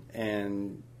 4chan,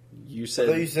 and you said...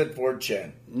 I thought you said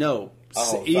 4chan. No.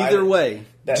 Either way.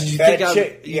 That did you fat think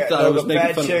chick, you thought I was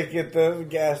making fun chick at the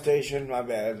gas station, my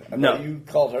bad. I thought you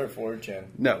called her 4chan.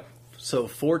 No. So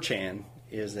 4chan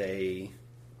is a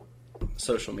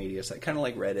social media site, kind of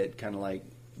like Reddit, kind of like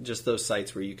just those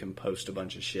sites where you can post a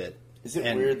bunch of shit. Is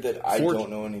it weird that I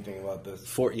don't know anything about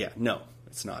this? No,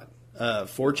 it's not.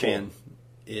 4chan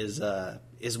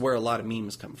is where a lot of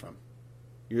memes come from.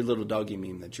 Your little doggy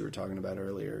meme that you were talking about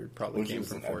earlier probably came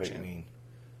from 4chan. Meme.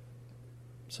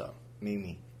 So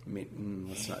Mimi.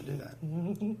 Let's not do that.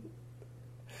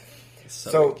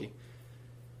 So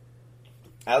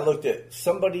I looked at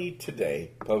somebody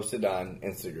today posted on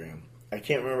Instagram. I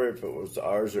can't remember if it was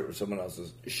ours or it was someone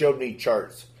else's. It showed me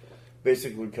charts,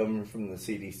 basically coming from the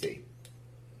CDC.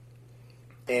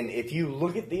 And if you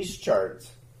look at these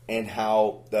charts and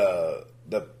how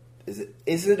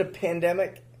is it a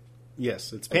pandemic?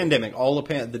 Yes, it's pandemic.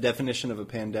 The definition of a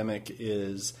pandemic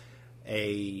is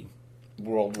a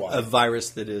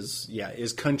virus that is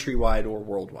countrywide or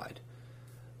worldwide.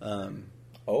 Okay.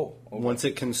 Once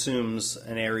it consumes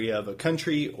an area of a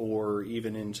country or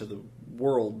even into the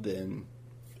world, then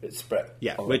it's spread.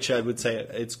 Yeah, which I would say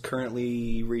it's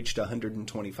currently reached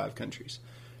 125 countries.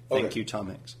 Thank you, Tom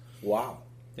Hanks. Wow.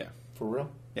 Yeah. For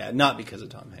real? Yeah, not because of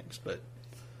Tom Hanks, but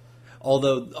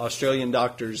although Australian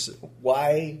doctors...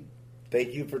 Why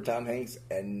thank you for Tom Hanks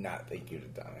and not thank you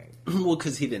to Tom Hanks? Well,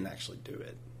 because he didn't actually do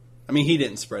it. I mean, he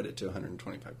didn't spread it to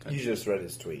 125 countries. You just read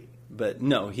his tweet. But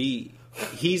no,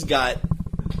 he's got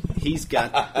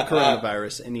the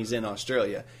coronavirus and he's in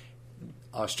Australia.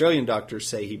 Australian doctors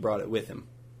say he brought it with him.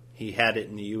 He had it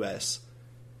in the U.S.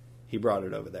 He brought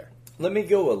it over there. Let me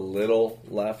go a little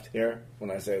left here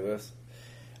when I say this.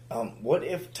 What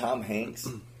if Tom Hanks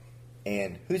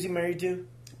and who's he married to?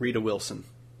 Rita Wilson.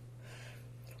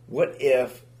 What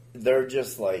if they're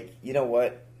just like, you know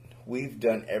what? We've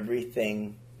done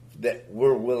everything that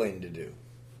we're willing to do.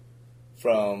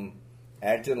 From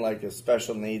acting like a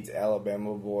special needs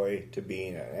Alabama boy to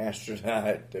being an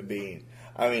astronaut to being...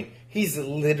 I mean, he's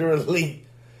literally...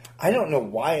 I don't know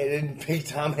why I didn't pick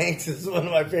Tom Hanks as one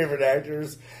of my favorite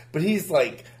actors, but he's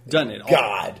like done it all.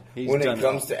 God when it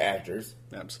comes to actors.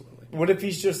 Absolutely. What if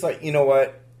he's just like, you know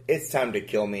what? It's time to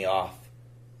kill me off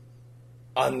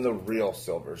on the real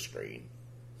silver screen.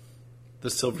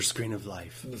 The silver screen of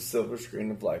life. The silver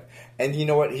screen of life. And you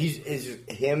know what?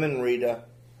 Him and Rita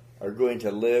are going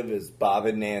to live as Bob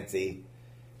and Nancy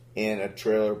in a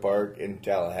trailer park in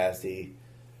Tallahassee,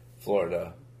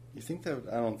 Florida. You think that?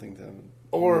 I don't think that.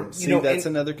 Or that's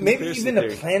another conspiracy maybe even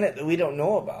theory. A planet that we don't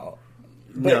know about.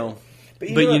 But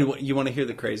you want to hear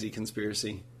the crazy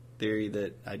conspiracy theory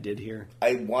that I did hear?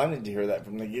 I wanted to hear that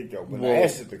from the get-go when I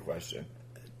asked it the question.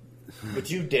 But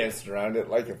you danced around it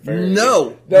like a fairy.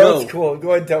 No, it's cool. Go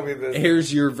ahead and tell me this.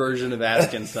 Here's your version of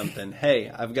asking something. Hey,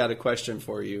 I've got a question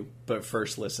for you, but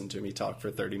first listen to me talk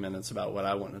for 30 minutes about what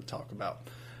I want to talk about.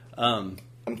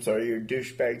 I'm sorry, your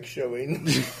douchebag showing.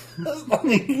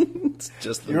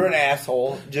 You're an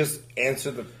asshole. Just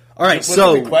answer the. All right.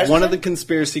 So one of the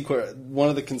conspiracy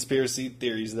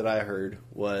theories that I heard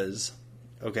was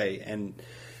and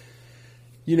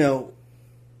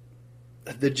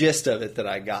the gist of it that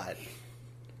I got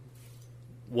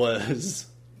was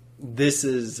this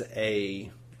is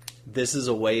a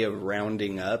way of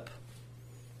rounding up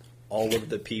all of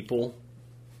the people,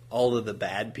 all of the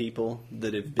bad people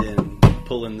that have been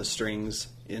pulling the strings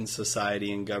in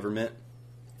society and government.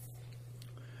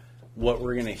 What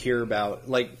we're going to hear about,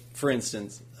 like, for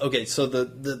instance, okay, so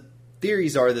the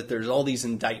theories are that there's all these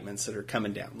indictments that are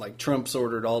coming down. Like, Trump's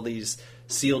ordered all these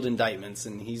sealed indictments,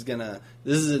 and he's going to...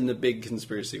 This is in the big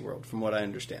conspiracy world, from what I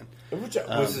understand. Which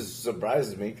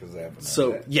surprises me, because I haven't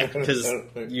So, yeah, because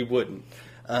you wouldn't.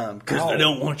 Because I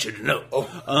don't want you to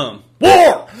know.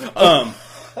 War!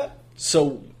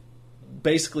 So,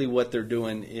 basically what they're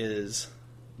doing is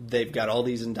they've got all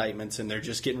these indictments, and they're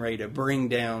just getting ready to bring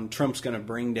down... Trump's going to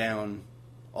bring down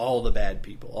all the bad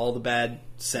people, all the bad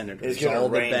senators, he's all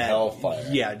the rain bad... hellfire.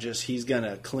 Yeah, just he's going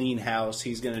to clean house.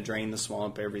 He's going to drain the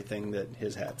swamp, everything that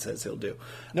his hat says he'll do.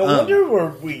 No wonder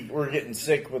we're getting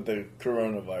sick with the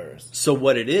coronavirus. So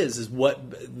what it is what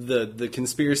the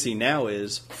conspiracy now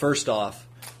is, first off,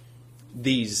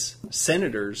 these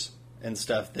senators and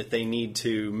stuff, that they need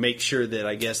to make sure that,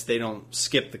 I guess, they don't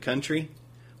skip the country.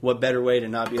 What better way to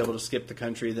not be able to skip the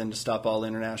country than to stop all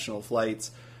international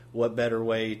flights? What better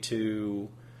way to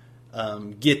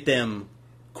get them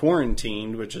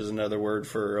quarantined, which is another word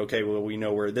for, okay, well, we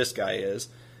know where this guy is,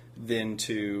 than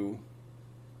to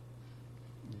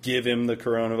give him the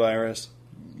coronavirus,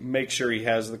 make sure he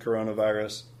has the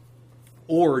coronavirus,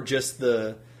 or just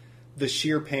the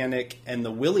sheer panic and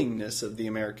the willingness of the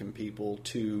American people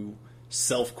to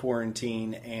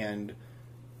self-quarantine and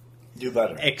do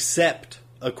better. Accept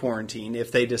a quarantine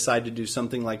if they decide to do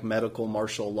something like medical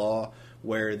martial law,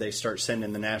 where they start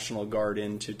sending the National Guard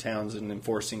into towns and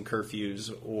enforcing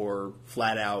curfews, or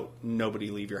flat out nobody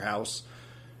leave your house.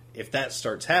 If that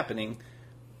starts happening,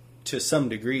 to some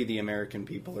degree the American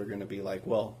people are going to be like,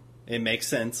 well, it makes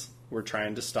sense. We're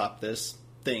trying to stop this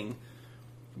thing.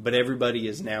 But everybody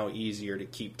is now easier to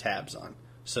keep tabs on.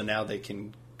 So now they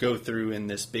can go through in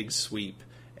this big sweep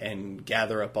and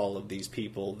gather up all of these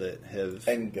people that have...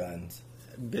 And guns.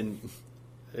 Been...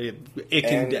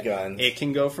 Guns. It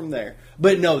can go from there.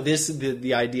 But no,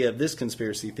 the idea of this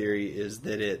conspiracy theory is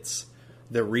that it's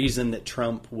the reason that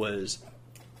Trump was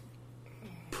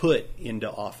put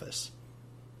into office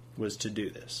was to do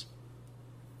this.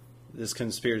 This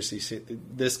conspiracy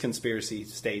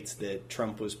states that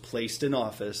Trump was placed in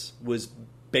office, was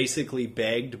basically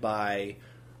begged by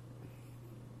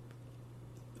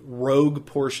rogue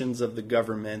portions of the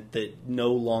government that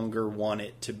no longer want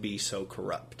it to be so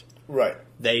corrupt. Right.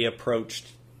 They approached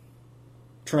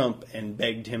Trump and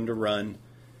begged him to run,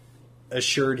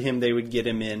 assured him they would get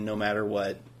him in no matter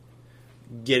what,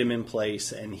 get him in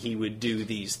place, and he would do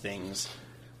these things.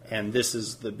 And this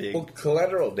is the big... Well,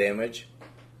 collateral damage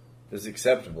is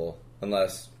acceptable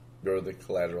unless you're the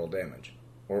collateral damage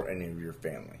or any of your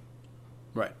family.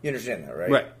 Right. You understand that, right?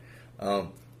 Right.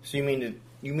 So you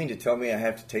mean to tell me I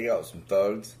have to take out some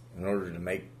thugs in order to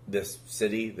make this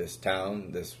city, this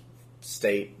town, this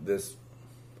state, this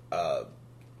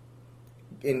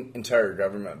entire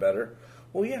government better?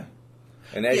 Well, yeah.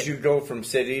 And as you go from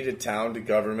city to town to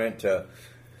government to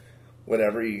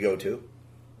whatever you go to,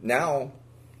 now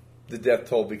the death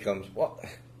toll becomes, well,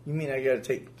 you mean I got to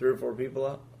take 3 or 4 people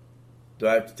out? Do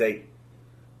I have to take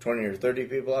 20 or 30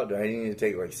 people out? Do I need to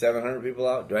take like 700 people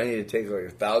out? Do I need to take like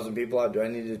 1,000 people out? Do I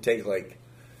need to take like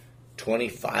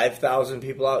 25,000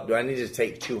 people out? Do I need to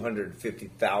take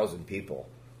 250,000 people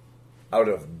out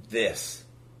of this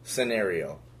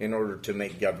scenario in order to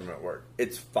make government work?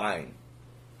 It's fine.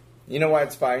 You know why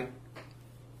it's fine?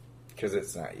 Because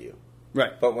it's not you.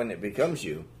 Right. But when it becomes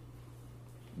you,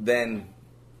 then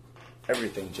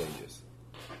everything changes.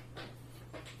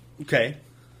 Okay.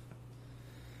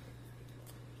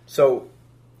 So,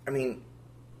 I mean...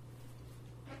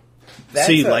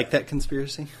 So you like that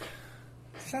conspiracy?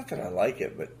 It's not that I like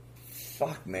it, but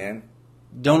fuck, man.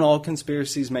 Don't all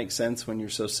conspiracies make sense when you're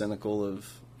so cynical of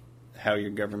how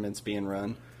your government's being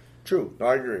run? True. No,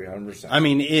 I agree 100%. I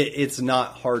mean, it's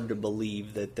not hard to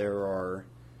believe that there are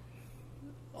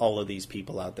all of these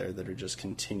people out there that are just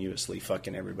continuously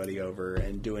fucking everybody over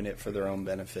and doing it for their own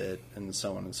benefit and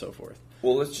so on and so forth.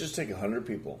 Well, let's just take 100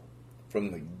 people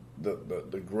from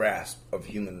the grasp of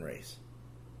human race.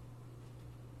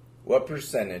 What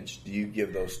percentage do you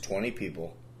give those 20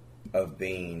 people of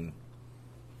being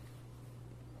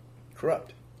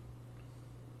corrupt?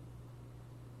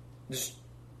 Just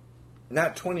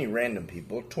not 20 random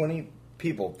people, 20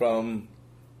 people from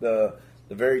the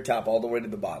very top all the way to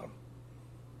the bottom.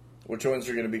 Which ones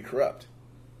are going to be corrupt?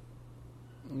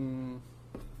 I mean,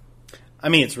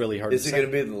 it's really hard to say. Is it going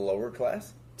to be the lower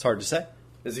class? It's hard to say.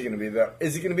 Is it going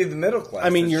to be the middle class? I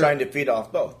mean, that's trying to feed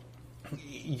off both?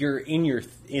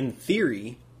 in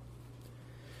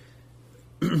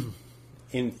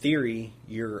theory,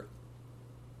 you're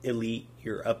elite,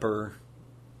 you're upper.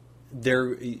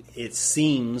 There, it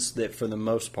seems that for the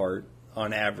most part,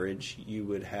 on average, you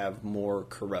would have more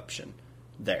corruption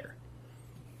there.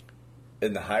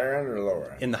 In the higher end or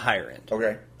lower end? In the higher end.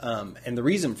 Okay. And the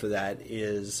reason for that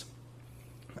is,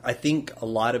 I think a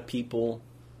lot of people,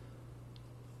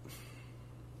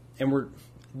 and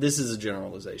this is a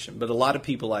generalization, but a lot of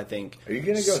people, I think... Are you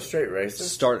going to go straight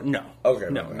racist? No. Okay.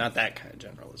 No, not that kind of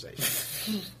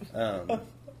generalization.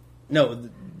 No,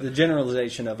 the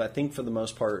generalization of, I think for the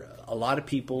most part, a lot of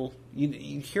people,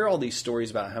 you hear all these stories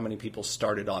about how many people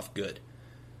started off good.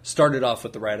 Started off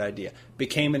with the right idea.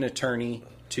 Became an attorney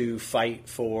to fight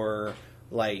for,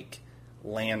 like,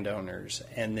 landowners,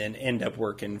 and then end up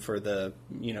working for the,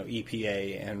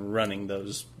 EPA and running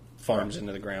those farms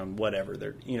into the ground,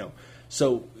 whatever.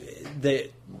 So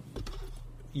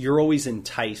you're always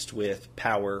enticed with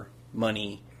power,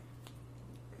 money,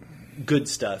 good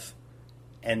stuff,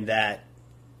 and that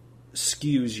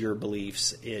skews your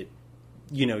beliefs.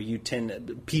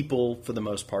 People, for the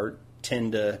most part,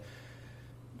 tend to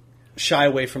shy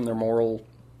away from their moral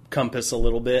compass a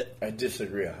little bit. I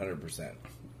disagree 100%.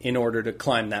 In order to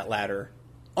climb that ladder.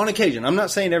 On occasion. I'm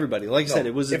not saying everybody. Like I said,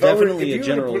 it was definitely a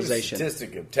generalization. Put a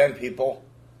statistic of 10 people,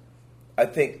 I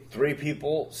think 3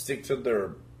 people stick to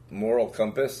their moral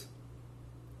compass,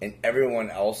 and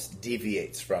everyone else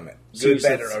deviates from it. Good,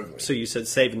 bad, or ugly. So you said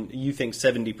you think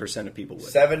 70% of people would.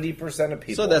 70% of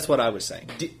people. So that's what I was saying.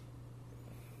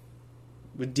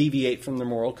 Would deviate from their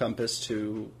moral compass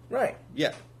to... Right.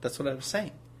 Yeah, that's what I was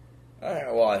saying. All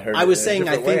right, well, I heard. I was saying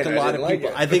I think a lot of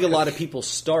people. I think a lot of people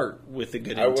start with a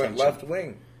good intention. I went left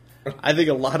wing. I think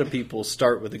a lot of people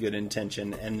start with a good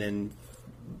intention, and then,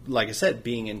 like I said,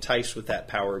 being enticed with that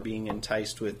power, being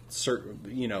enticed with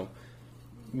certain,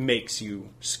 makes you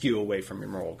skew away from your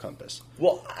moral compass.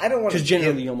 Well, I don't want to, because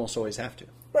generally you almost always have to.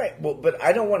 Right. Well, but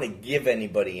I don't want to give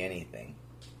anybody anything.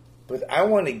 But I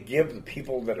want to give the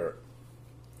people that are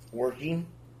working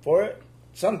for it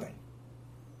something.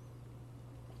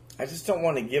 I just don't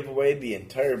want to give away the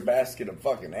entire basket of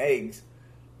fucking eggs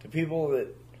to people that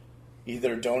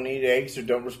either don't eat eggs or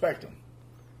don't respect them.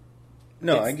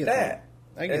 No, I get that.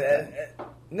 I get that.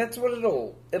 And that's what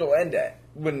it'll end at.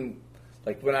 When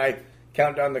I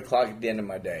count down the clock at the end of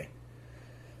my day,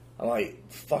 I'm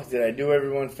like, fuck, did I do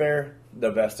everyone fair?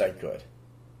 The best I could.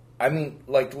 I mean,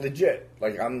 like, legit.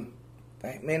 Like,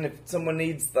 man, if someone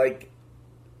needs, like,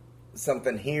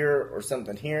 something here or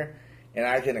something here, and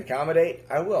I can accommodate,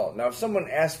 I will. Now, if someone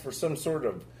asks for some sort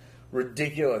of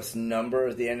ridiculous number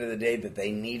at the end of the day that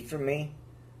they need from me,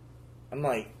 I'm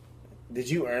like, did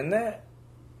you earn that?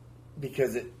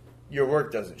 Because your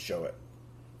work doesn't show it.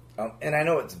 And I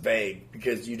know it's vague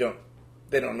because they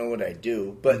don't know what I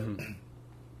do. But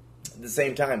at the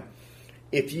same time,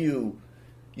 if you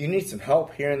need some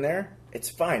help here and there, it's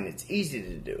fine. It's easy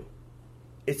to do.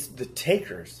 It's the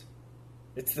takers.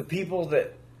 It's the people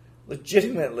that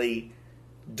legitimately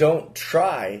don't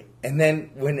try, and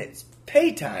then when it's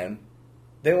pay time,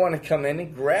 they want to come in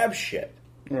and grab shit.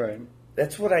 Right.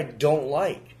 That's what I don't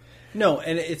like. No,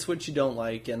 and it's what you don't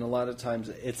like, and a lot of times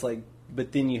it's like,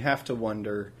 but then you have to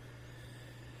wonder.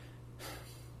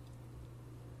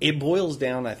 It boils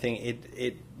down, I think,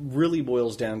 it really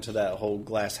boils down to that whole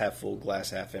glass half full, glass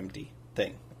half empty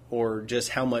thing, or just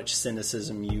how much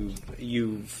cynicism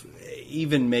you've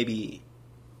even maybe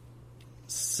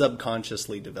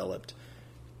subconsciously developed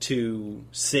to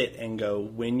sit and go,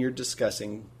 when you're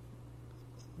discussing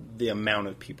the amount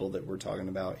of people that we're talking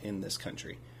about in this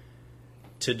country,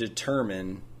 to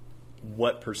determine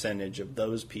what percentage of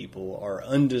those people are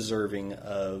undeserving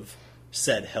of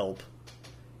said help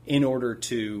in order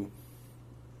to,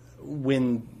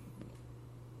 when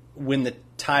the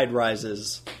tide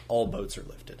rises, all boats are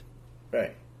lifted.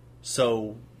 Right.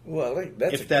 So, well,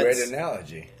 that's a great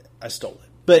analogy. I stole it.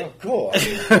 But, oh, cool.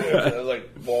 I was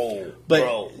like, whoa, but,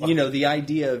 bro. The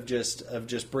idea of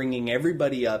just bringing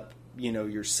everybody up,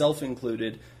 yourself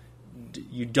included,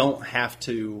 you don't have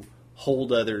to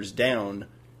hold others down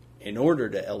in order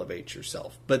to elevate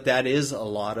yourself. But that is a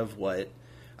lot of what,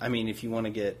 if you want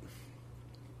to get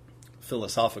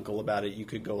philosophical about it, you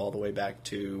could go all the way back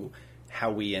to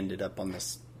how we ended up on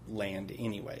this land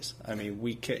anyways.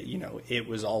 It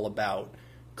was all about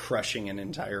crushing an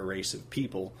entire race of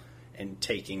people and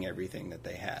taking everything that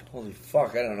they had. Holy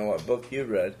fuck, I don't know what book you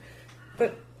read,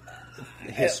 but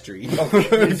history.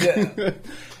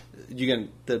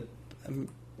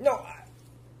 No.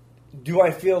 Do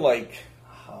I feel like,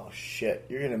 oh shit,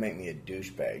 you're gonna make me a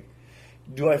douchebag?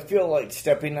 Do I feel like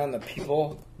stepping on the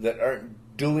people that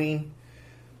aren't doing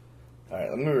All right,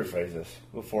 let me rephrase this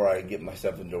before I get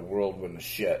myself into a whirlwind of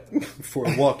shit. Before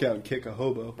I walk out and kick a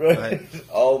hobo.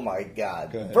 Oh, my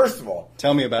God. First of all,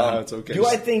 tell me about how it's okay. Do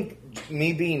I think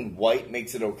me being white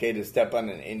makes it okay to step on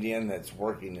an Indian that's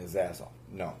working his ass off?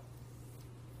 No.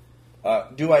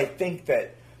 Do I think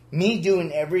that me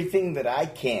doing everything that I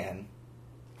can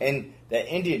and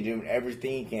that Indian doing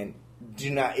everything he can do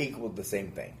not equal the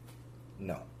same thing?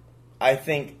 No. I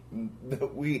think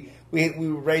that we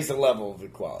raise a level of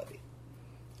equality.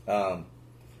 The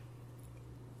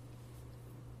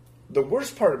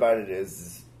worst part about it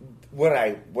is what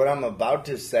I'm about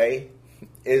to say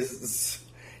is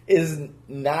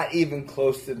not even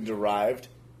close to derived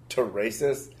to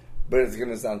racist, but it's going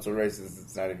to sound so racist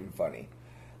it's not even funny.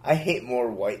 I hate more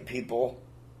white people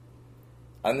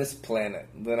on this planet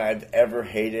than I've ever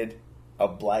hated a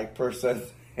black person,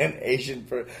 an Asian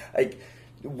person. Like,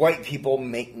 white people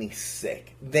make me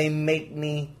sick. They make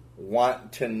me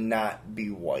want to not be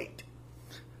white.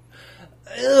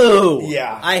 Ew.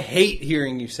 Yeah. I hate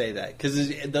hearing you say that because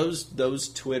those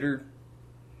Twitter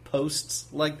posts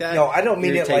like that. No, I don't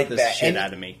mean it like the that. Shit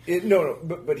out of me.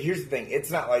 But here's the thing.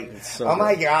 It's not like, so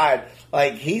my God,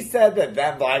 like he said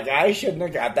that black guy shouldn't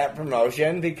have got that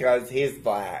promotion because he's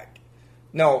black.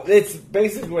 No, it's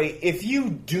basically if you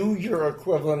do your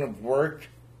equivalent of work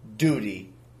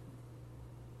duty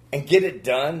and get it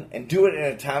done and do it in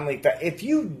a timely fashion.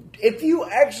 If you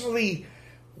actually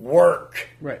work,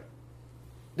 right.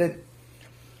 Then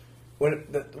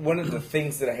one of the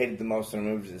things that I hated the most when I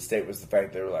moved to the state was the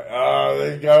fact they were like, oh,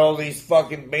 they got all these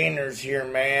fucking beaners here,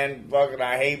 man. Fucking,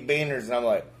 I hate beaners. And I'm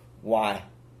like, why?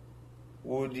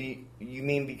 What do you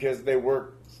mean because they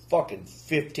work fucking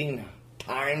 15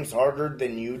 times harder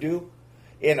than you do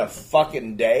in a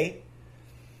fucking day?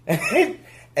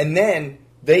 And then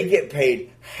they get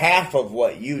paid half of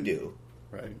what you do.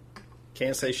 Right.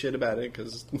 Can't say shit about it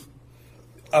because...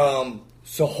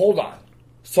 So hold on.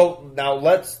 So now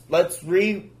let's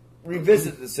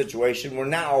revisit the situation where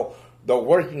now the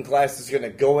working class is going to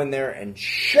go in there and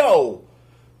show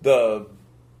the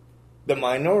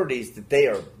minorities that they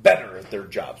are better at their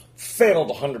jobs. Failed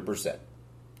 100%.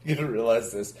 You gotta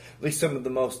realize this. At least some of the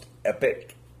most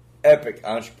epic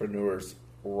entrepreneurs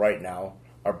right now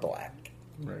are black.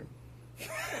 Right.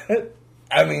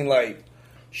 I mean, like,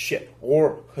 shit.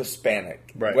 Or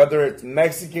Hispanic. Right. Whether it's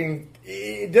Mexican,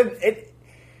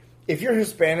 if you're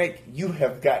Hispanic, you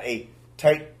have got a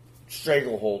tight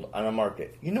stranglehold on a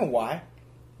market. You know why?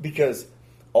 Because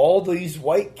all these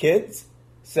white kids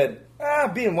said,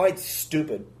 being white's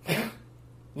stupid.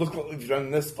 Look what we've done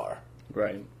this far.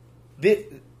 Right.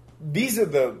 These are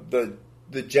the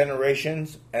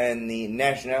generations and the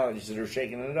nationalities that are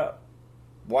shaking it up.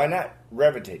 Why not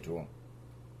gravitate to them?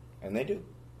 And they do.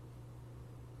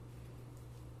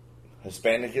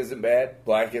 Hispanic isn't bad.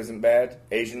 Black isn't bad.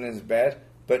 Asian isn't bad.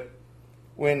 But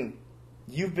when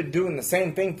you've been doing the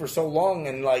same thing for so long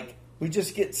and, like, we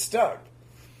just get stuck.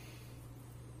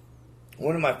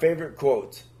 One of my favorite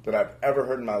quotes that I've ever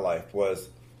heard in my life was,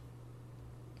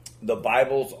 the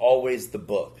Bible's always the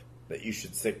book that you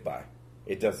should stick by.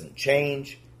 It doesn't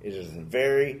change. It doesn't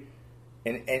vary.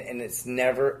 And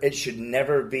it should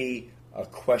never be a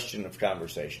question of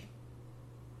conversation.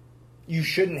 You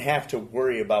shouldn't have to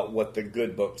worry about what the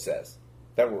good book says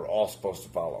that we're all supposed to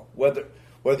follow.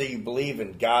 Whether you believe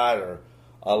in God or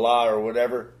Allah or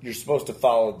whatever, you're supposed to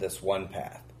follow this one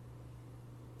path.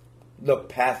 The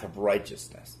path of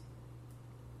righteousness.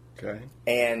 Okay.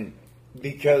 And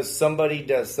because somebody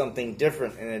does something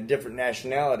different in a different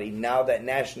nationality, now that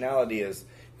nationality is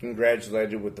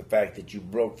congratulated with the fact that you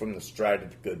broke from the stride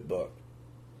of the good book.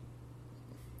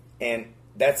 And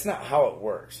that's not how it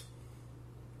works.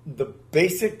 The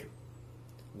basic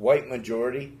white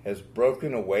majority has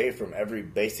broken away from every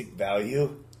basic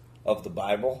value of the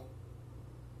Bible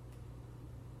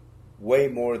way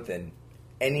more than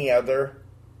any other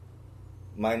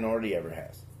minority ever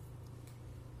has.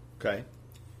 Okay.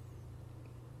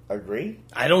 Agree?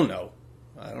 I don't know.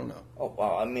 Oh,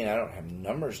 well, I mean, I don't have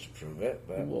numbers to prove it,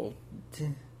 but... Well,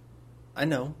 I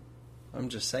know. I'm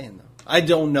just saying, though. I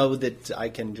don't know that I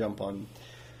can jump on...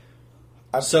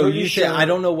 So you say, I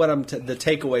don't know what the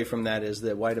takeaway from that is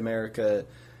that white America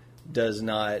does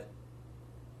not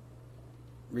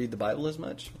read the Bible as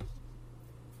much?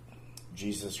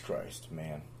 Jesus Christ,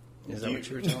 man. Is that what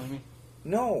you were telling me?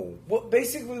 No. Well,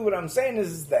 basically what I'm saying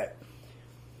is that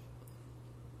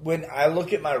when I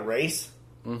look at my race,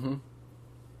 mm-hmm.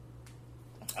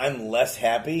 I'm less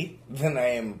happy than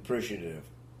I am appreciative.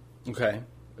 Okay.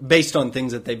 Based on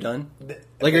things that they've done?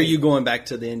 Like, are you going back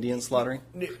to the Indian slaughtering?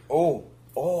 Oh,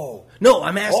 Oh. No,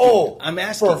 I'm asking. Oh, I'm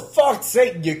asking. For fuck's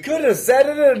sake, you could have said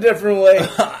it in a different way.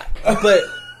 But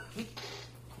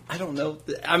I don't know.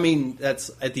 I mean,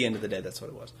 that's at the end of the day, that's what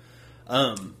it was.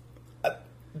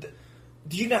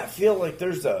 Do you not feel like there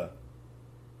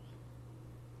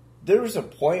was a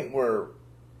point where,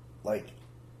 like,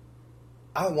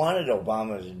 I wanted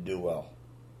Obama to do well.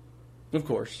 Of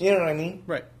course. You know what I mean?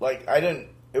 Right. Like, I didn't...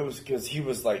 It was because he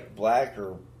was, like, black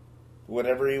or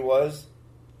whatever he was.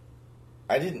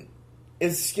 I didn't...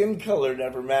 His skin color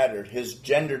never mattered. His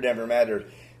gender never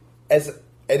mattered.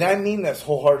 And I mean this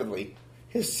wholeheartedly.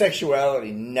 His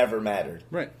sexuality never mattered.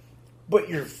 Right. But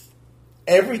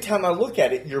every time I look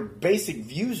at it, your basic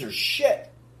views are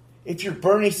shit. If you're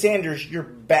Bernie Sanders, you're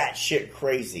batshit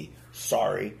crazy.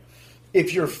 Sorry.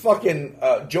 If you're fucking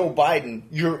Joe Biden,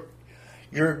 you're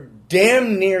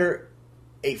damn near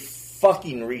a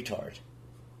fucking retard.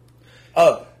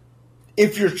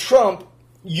 If you're Trump,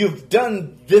 you've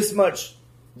done this much.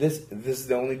 This is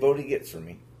the only vote he gets from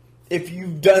me. If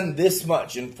you've done this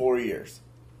much in 4 years,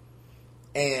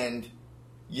 and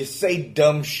you say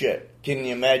dumb shit, can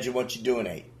you imagine what you do in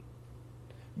 8?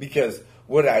 Because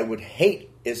what I would hate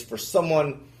is for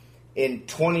someone in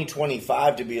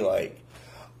 2025 to be like,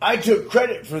 I took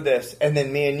credit for this, and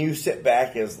then me and you sit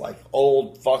back as like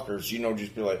old fuckers,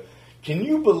 just be like, can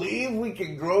you believe we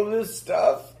can grow this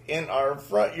stuff in our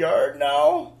front yard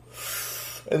now?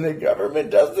 And the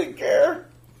government doesn't care?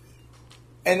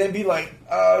 And then be like,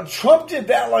 Trump did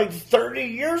that like 30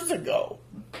 years ago.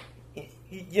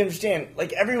 You understand?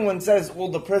 Like, everyone says, well,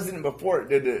 the president before it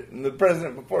did it, and the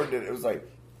president before it did it. It was like,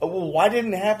 oh, well, why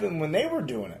didn't it happen when they were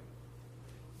doing it?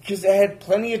 Because they had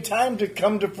plenty of time to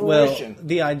come to fruition. Well,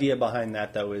 the idea behind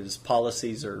that, though, is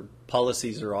policies are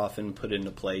often put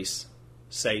into place,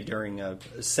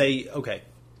 okay,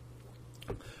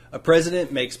 a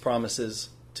president makes promises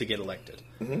to get elected.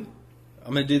 Mm-hmm.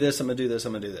 I'm going to do this, I'm going to do this,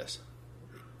 I'm going to do this.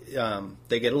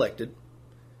 They get elected.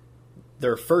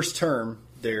 Their first term,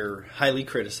 they're highly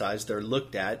criticized. They're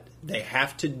looked at. They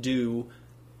have to do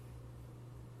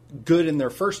good in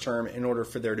their first term in order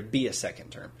for there to be a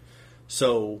second term.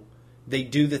 So they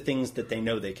do the things that they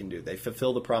know they can do. They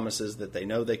fulfill the promises that they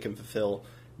know they can fulfill.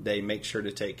 They make sure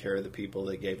to take care of the people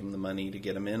that gave them the money to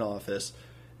get them in office.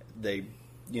 They,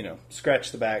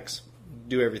 scratch the backs,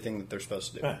 do everything that they're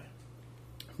supposed to do. Right.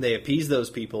 They appease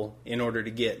those people in order to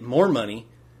get more money,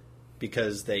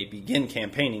 because they begin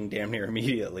campaigning damn near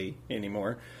immediately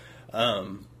anymore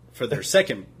for their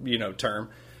second, term.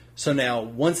 So now,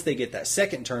 once they get that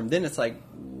second term, then it's like,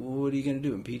 what are you going to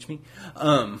do, impeach me?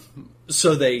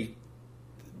 So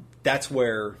that's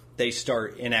where they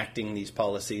start enacting these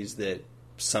policies that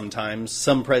sometimes,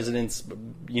 some presidents,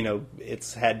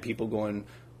 it's had people going,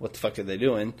 what the fuck are they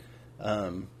doing?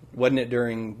 Wasn't it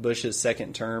during Bush's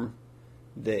second term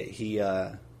that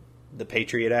the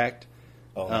Patriot Act,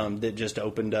 that just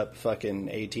opened up fucking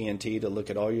AT&T to look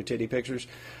at all your titty pictures?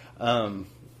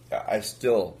 I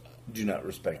still do not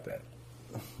respect that.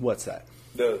 What's that?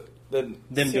 Them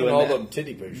doing all that. them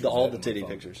titty pictures. All the titty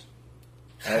pictures.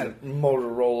 I had a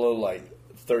Motorola like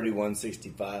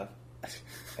 3165,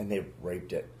 and they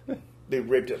raped it. They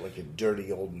raped it like a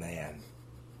dirty old man.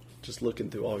 Just looking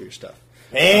through all your stuff.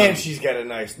 And she's got a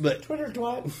nice Twitter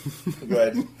twat. Go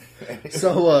ahead.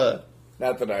 So,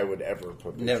 not that I would ever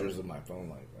put pictures of my phone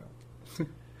like that.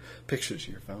 Pictures of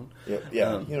your phone? Yeah. You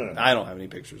know what I mean. I don't have any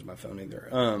pictures of my phone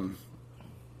either.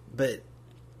 But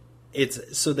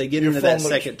it's so they get your into that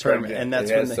second term, and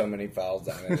that's when so many files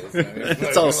on it.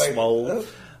 It's all swole.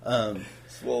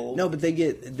 Swole. No, but they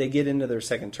get into their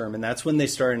second term, and that's when they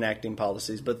start enacting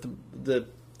policies. But the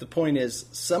point is,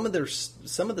 some of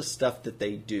the stuff that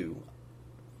they do,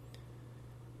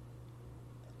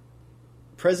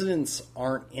 presidents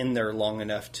aren't in there long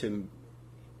enough to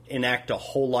enact a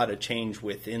whole lot of change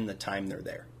within the time they're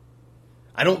there.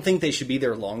 I don't think they should be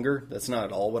there longer. That's not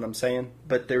at all what I'm saying.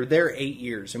 But they're there 8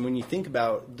 years. And when you think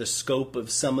about the scope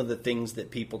of some of the things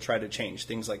that people try to change,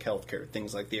 things like healthcare,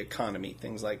 things like the economy,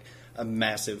 things like a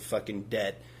massive fucking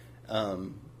debt,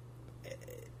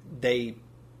 they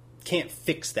can't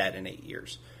fix that in 8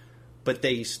 years. But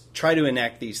they try to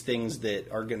enact these things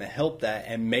that are going to help that.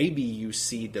 And maybe you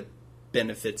see the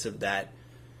benefits of that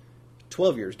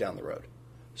 12 years down the road.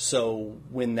 So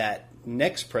when that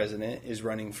next president is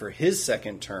running for his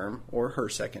second term or her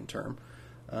second term,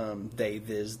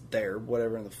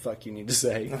 whatever the fuck you need to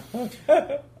say,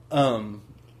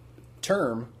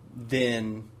 term,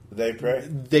 then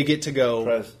they get to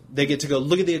go. They get to go.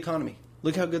 Look at the economy.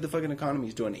 Look how good the fucking economy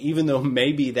is doing. Even though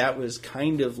maybe that was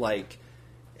kind of like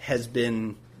has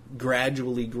been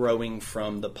gradually growing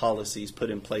from the policies put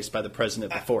in place by the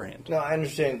president beforehand. No, I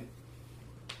understand.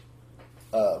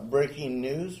 breaking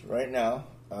news right now.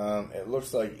 It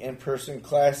looks like in-person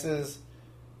classes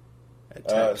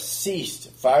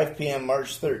ceased 5 p.m.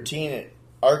 March 13 at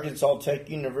Arkansas Tech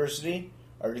University.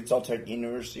 Arkansas Tech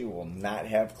University will not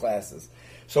have classes.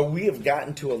 So we have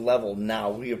gotten to a level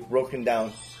now. We have broken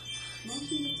down.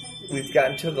 We've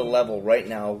gotten to the level right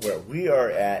now where we are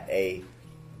at a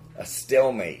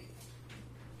stalemate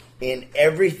in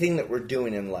everything that we're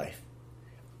doing in life.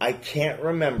 I can't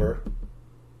remember,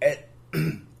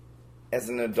 as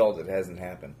an adult, it hasn't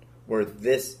happened, where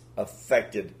this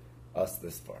affected us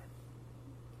this far.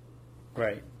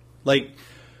 Right. Like,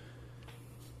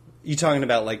 you talking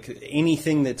about like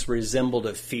anything that's resembled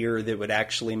a fear that would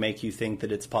actually make you think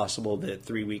that it's possible that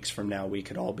 3 weeks from now we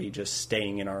could all be just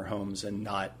staying in our homes and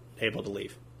not able to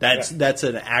leave. That's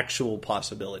an actual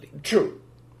possibility. True.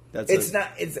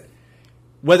 It's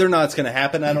whether or not it's going to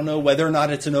happen, I don't know. Whether or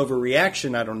not it's an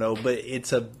overreaction, I don't know. But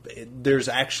there's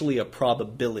actually a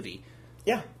probability.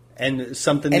 Yeah. And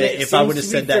something that if I would have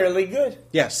said that fairly good.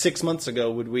 Yeah, 6 months ago,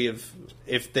 would we have,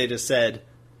 if they'd have said,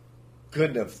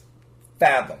 couldn't have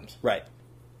fathomed. Right.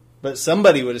 But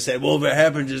somebody would have said, well, if it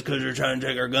happened just because they're trying to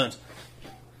take our guns.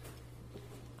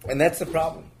 And that's the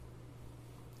problem.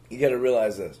 You got to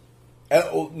realize this.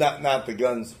 Not the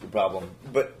guns the problem,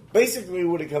 but basically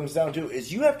what it comes down to is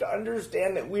you have to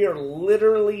understand that we are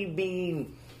literally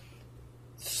being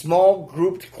small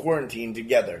grouped quarantined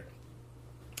together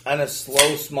on a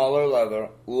slow, smaller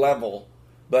level.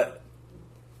 But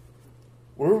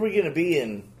where are we going to be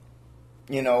in,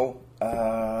 3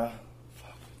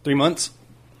 months?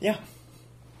 Yeah.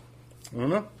 I don't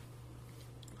know.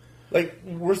 Like,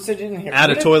 we're sitting here...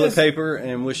 Out of toilet paper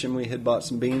and wishing we had bought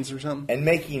some beans or something? And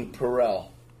making Perel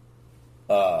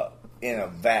in a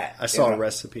vat. I saw a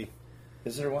recipe.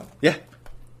 Is there one? Yeah.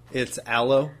 It's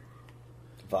aloe.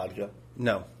 Vodka?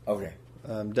 No. Okay.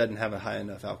 Doesn't have a high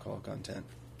enough alcohol content.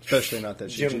 Especially not that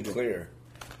Jim Clear.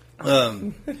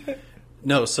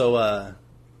 No, so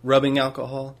rubbing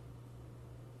alcohol.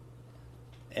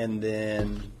 And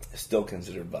then... Still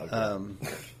considered vodka.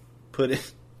 Put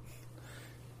it...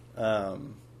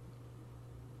 and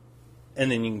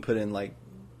then you can put in like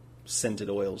scented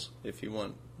oils if you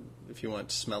want to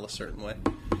smell a certain way.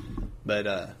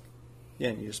 But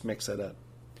you just mix that up.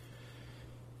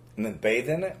 And then bathe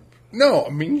in it? No, I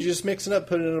mean you just mix it up,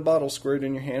 put it in a bottle, squirt it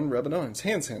in your hand, rub it on. It's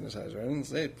hand sanitizer. I didn't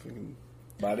say it.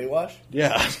 Body wash?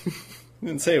 Yeah, I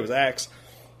didn't say it was Axe.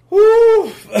 Woo!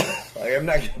 Like, I'm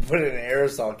not going to put it in an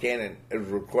aerosol can and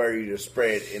require you to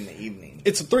spray it in the evening.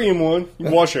 It's a 3-in-1. You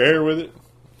can wash your hair with it.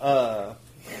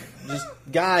 Just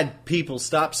God, people,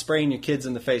 stop spraying your kids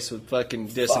in the face with fucking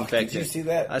disinfectant. Did you see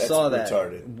that? I saw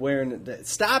retarded. that. Wearing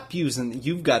stop using.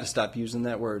 You've got to stop using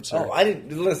that word, sir. Oh, I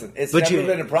didn't listen. It's never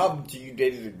been a problem to you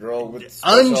dated a girl with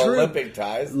Special Olympic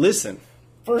ties. Listen.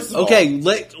 First of all,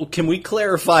 can we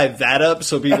clarify that up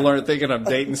so people aren't thinking I'm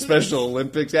dating Special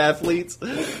Olympics athletes?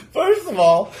 First of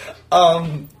all,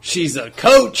 she's a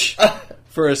coach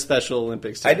for a Special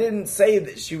Olympics team. I didn't say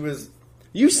that she was.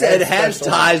 You said has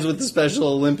ties with the Special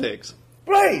Olympics.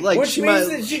 Right, like which means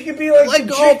that she could be like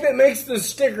the chick that makes the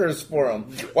stickers for them.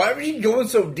 Why are you going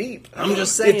so deep? I'm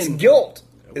just saying. It's guilt.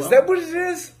 Is that what it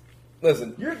is?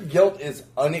 Listen, your guilt is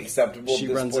unacceptable. She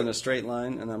runs in a straight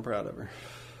line, and I'm proud of her.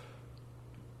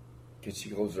 Could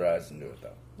she close her eyes and do it, though?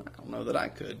 I don't know that I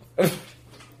could.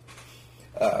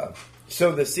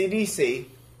 So the CDC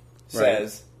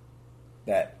says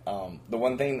that the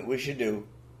one thing that we should do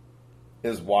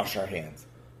is wash our hands.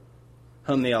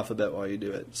 Hum the alphabet while you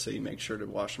do it, so you make sure to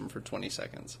wash them for 20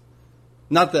 seconds.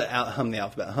 Not the hum the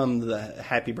alphabet, hum the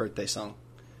happy birthday song.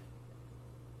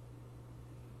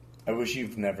 I wish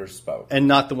you've never spoke. And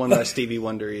not the one by Stevie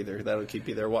Wonder either. That'll keep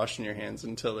you there washing your hands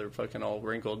until they're fucking all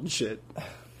wrinkled and shit.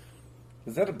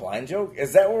 Is that a blind joke?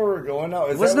 Is that where we're going now?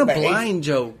 It wasn't a blind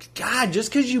joke. God,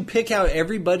 just because you pick out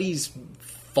everybody's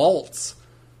faults.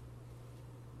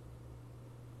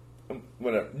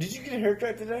 Whatever. Did you get a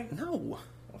haircut today? No.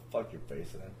 Oh, fuck your face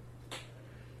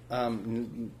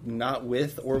then. Not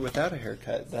with or without a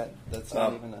haircut. That's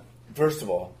not even a... First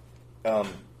of all,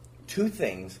 two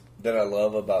things that I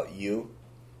love about you.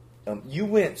 You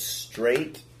went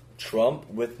straight Trump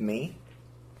with me.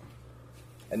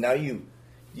 And now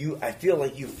I feel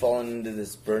like you've fallen into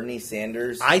this Bernie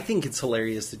Sanders. I think it's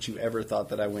hilarious that you ever thought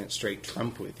that I went straight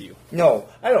Trump with you. No,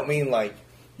 I don't mean like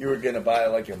you were going to buy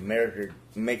like a MAGA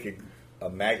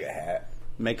hat.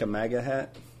 Make a MAGA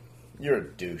hat? You're a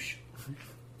douche.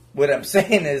 What I'm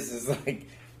saying is like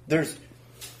there's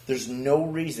no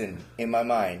reason in my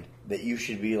mind that you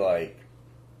should be like,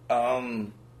 I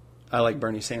like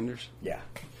Bernie Sanders. Yeah.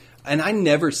 And I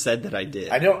never said that I did.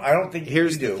 I don't think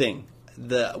Here's you do. the thing.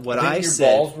 what I I think your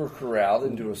said. balls were corralled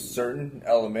into a certain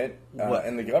element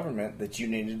in the government that you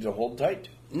needed to hold tight to.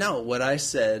 No, what I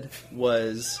said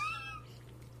was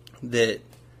that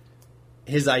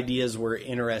his ideas were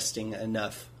interesting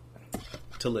enough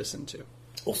to listen to.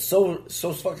 Well,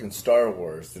 so's fucking Star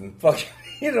Wars and fucking,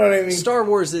 you know what I mean? Star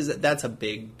Wars that's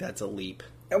a leap.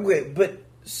 Okay, but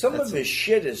some of his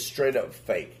shit is straight up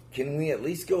fake. Can we at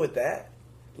least go with that?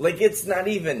 Like, it's not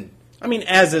even. I mean,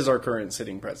 as is our current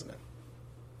sitting president.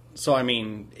 So I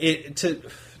mean,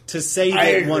 to say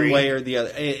that one way or the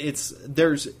other,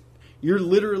 you're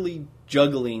literally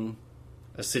juggling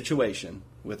a situation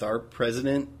with our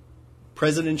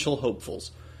presidential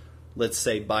hopefuls. Let's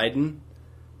say Biden,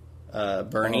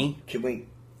 Bernie.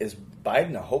 Is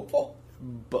Biden a hopeful?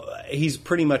 But he's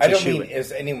pretty much. I don't mean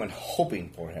is anyone hoping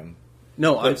for him.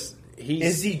 No, is he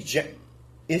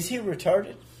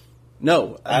retarded?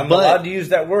 No, I'm allowed to use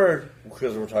that word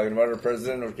because we're talking about our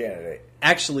president or candidate.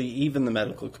 Actually, even the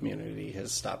medical community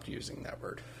has stopped using that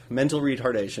word. Mental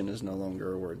retardation is no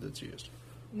longer a word that's used.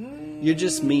 You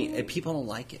just mean, and people don't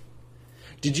like it.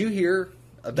 Did you hear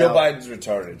about Joe Biden's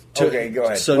retarded? Okay, go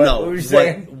ahead. So what were you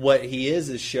saying? What he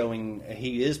is showing,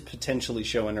 he is potentially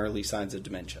showing early signs of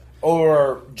dementia.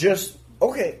 Or just,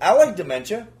 okay, I like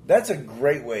dementia. That's a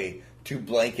great way to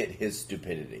blanket his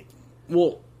stupidity.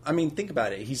 Well, I mean, think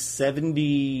about it. He's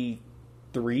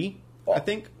 73, I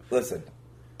think. Listen,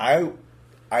 I've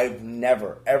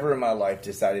never, ever in my life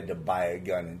decided to buy a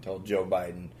gun until Joe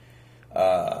Biden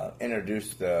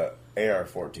introduced the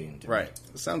AR-14 to me. Right.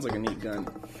 It sounds like a neat gun.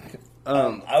 I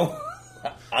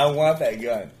want that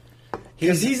gun.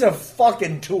 Because he's a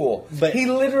fucking tool. But he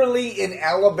literally, in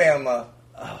Alabama,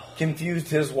 confused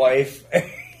his wife.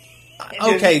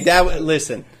 Okay,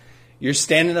 listen. You're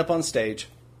standing up on stage.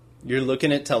 You're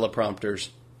looking at teleprompters.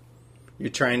 You're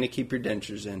trying to keep your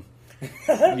dentures in.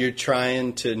 You're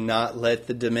trying to not let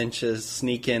the dementia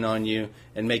sneak in on you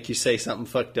and make you say something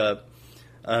fucked up.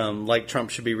 Like Trump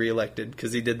should be reelected,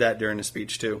 because he did that during a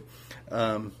speech too. He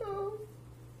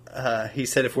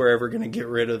said if we're ever going to get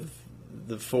rid of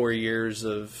the 4 years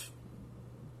of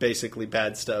basically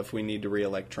bad stuff, we need to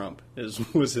reelect Trump,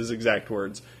 was his exact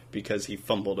words, because he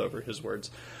fumbled over his words.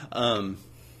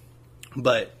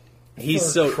 But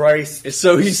he's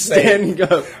he's standing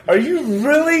up. Are you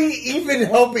really even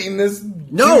helping this?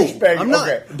 No, douchebag? I'm not.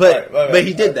 Okay. But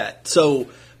he did that. So,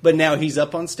 but now he's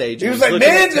up on stage. He was like,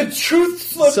 "Man, the truth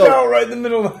slipped out right in the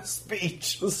middle of the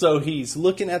speech." So he's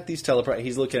looking at these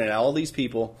he's looking at all these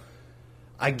people.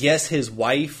 I guess his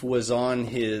wife was on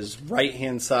his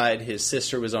right-hand side. His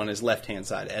sister was on his left-hand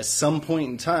side. At some point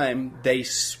in time, they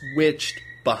switched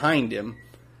behind him.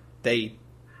 They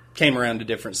came around to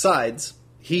different sides.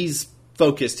 He's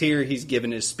focused here. He's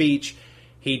giving his speech.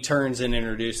 He turns and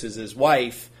introduces his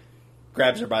wife,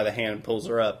 grabs her by the hand, pulls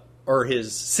her up. Or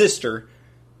his sister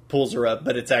pulls her up,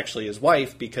 but it's actually his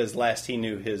wife, because last he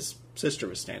knew his sister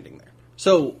was standing there.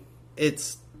 So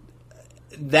it's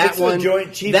that one. The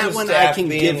Joint Chiefs that of one Staff I can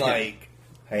being give him. like,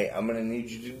 "Hey, I'm going to need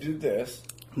you to do this.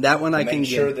 That one I can make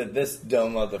sure give. that this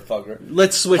dumb motherfucker."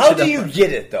 Let's switch How it up. do you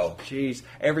get it though? Jeez,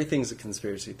 everything's a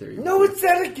conspiracy theory. No, it's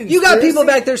not a conspiracy. You got people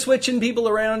back there switching people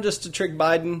around just to trick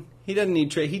Biden. He doesn't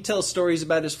need trick. He tells stories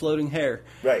about his floating hair.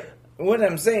 Right. What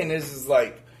I'm saying is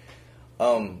like,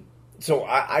 so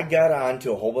I got on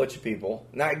to a whole bunch of people.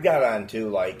 Not got on to,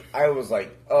 like, I was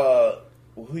like,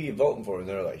 who you voting for? And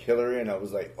they're like, Hillary. And I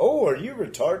was like, oh, are you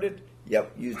retarded?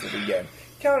 Yep, used it again.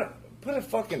 Put a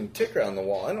fucking ticker on the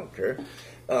wall. I don't care.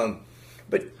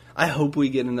 But I hope we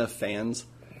get enough fans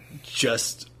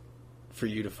just for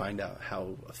you to find out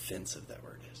how offensive that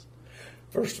word is.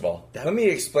 First of all, let me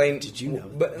explain. Did you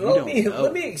know? But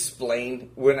let me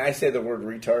explain. When I say the word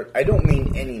retard, I don't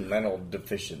mean any mental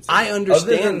deficiency. I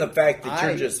understand. Other than the fact that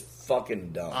you're just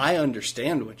fucking dumb. I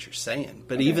understand what you're saying,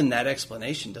 but even that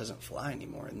explanation doesn't fly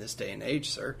anymore in this day and age,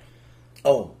 sir.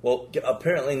 Oh, well,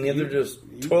 apparently neither does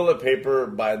toilet paper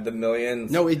by the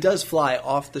millions. No, it does fly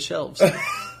off the shelves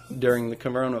during the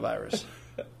coronavirus.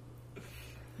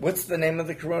 What's the name of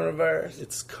the coronavirus?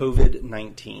 It's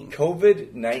COVID-19.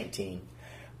 COVID-19.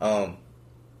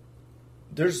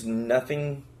 There's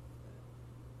nothing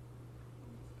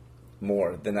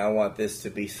more than I want this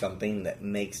to be something that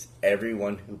makes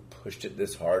everyone who pushed it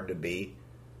this hard to be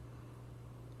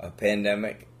a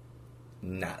pandemic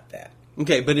not that.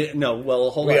 Okay, but hold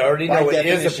on. We already know it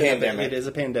is a pandemic. It is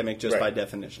a pandemic just by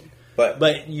definition.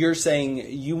 But you're saying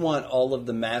you want all of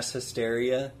the mass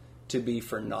hysteria to be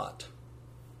for naught.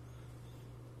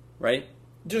 Right?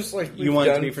 Just like we've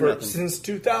done since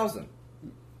 2000.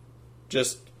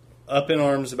 Just up in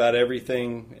arms about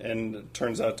everything, and it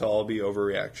turns out to all be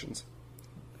overreactions.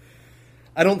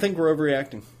 I don't think we're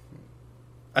overreacting.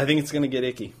 I think it's going to get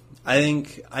icky. I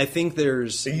think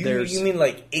there's... You mean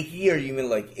like icky, or you mean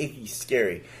like icky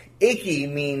scary? Icky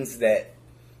means that,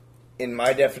 in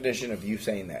my definition of you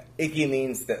saying that, icky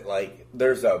means that, like,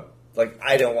 there's a... Like,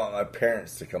 I don't want my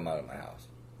parents to come out of my house.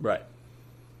 Right.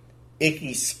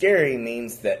 Icky scary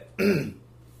means that I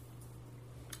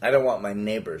don't want my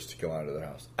neighbors to come out of their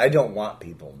house. I don't want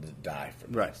people to die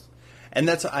from this. Right. And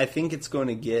I think it's going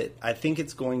to get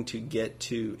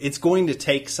to, it's going to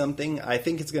take something, I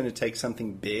think it's going to take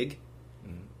something big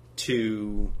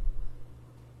to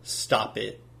stop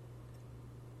it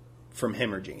from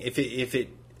hemorrhaging. If it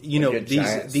you know,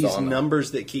 these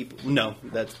numbers that keep, no,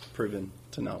 that's proven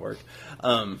to not work.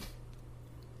 But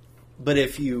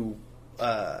if you,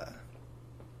 I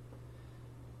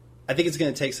think it's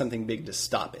going to take something big to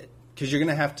stop it. Because you're going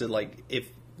to have to, like, if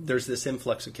there's this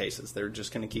influx of cases, they're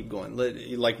just going to keep going.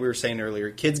 Like we were saying earlier,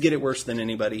 kids get it worse than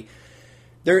anybody.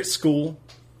 They're at school.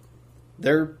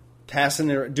 They're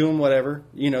passing it, doing whatever.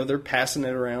 You know, they're passing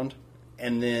it around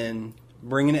and then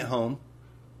bringing it home,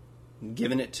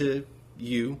 giving it to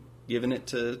you, giving it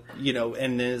to, you know,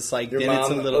 and then it's like... Your then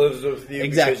mom it's a little, lives with you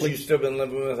because you've still been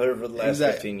living with her for the last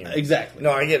 15 years. Exactly.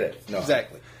 No, I get it. No.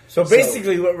 Exactly. So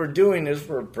basically what we're doing is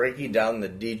we're breaking down the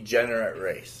degenerate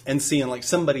race. And seeing, like,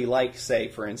 somebody like, say,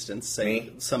 for instance,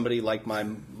 Me? somebody like my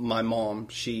mom,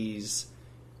 she's...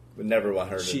 Would never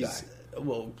want her to die.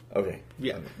 Well, okay.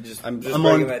 Yeah. I'm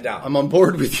breaking that down. I'm on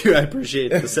board with you. I appreciate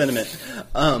the sentiment.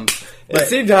 It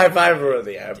seemed high five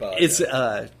worthy. I apologize.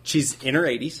 It's, she's in her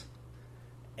 80s.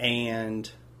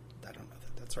 And I don't know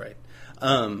that that's right.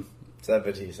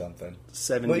 70 something.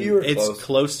 70. Well, you were it's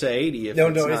close to 80. If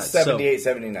it's 78,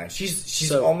 79.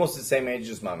 She's almost the same age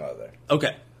as my mother.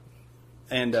 Okay.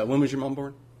 And when was your mom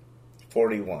born?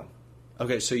 41.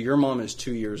 Okay, so your mom is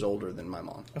 2 years older than my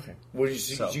mom. Okay.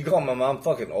 Did you call my mom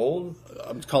fucking old?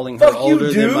 I'm calling her older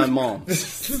you, than my mom.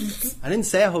 I didn't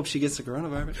say I hope she gets the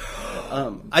coronavirus.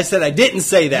 I said I didn't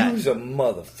say that. You's a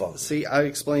motherfucker. See, I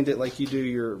explained it like you do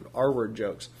your R-word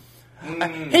jokes.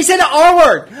 He said the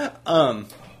R-word!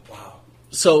 Wow.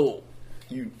 So...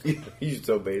 You're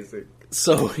so basic.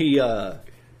 So he...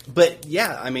 but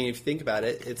yeah, I mean, if you think about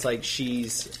it, it's like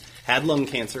she's had lung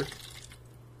cancer.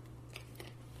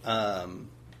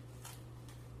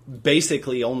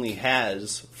 Basically only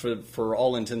has, for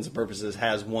all intents and purposes,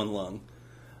 has one lung.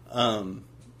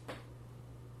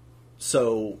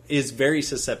 So is very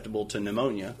susceptible to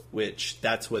pneumonia, which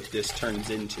that's what this turns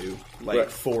into, like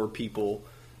right. for people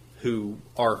who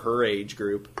are her age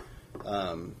group,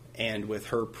 and with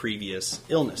her previous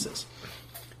illnesses.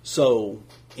 So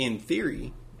in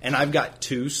theory, and I've got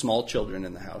 2 small children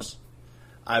in the house.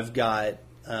 I've got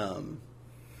a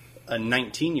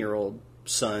 19-year-old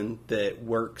son that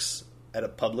works at a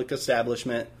public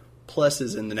establishment, plus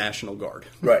is in the National Guard.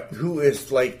 Right. Who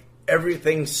is like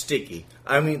everything sticky.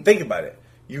 I mean, think about it.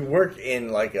 You work in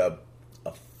like a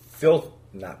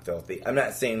not filthy. I'm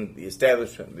not saying the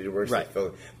establishment that you work right. is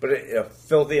filthy, but a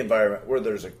filthy environment where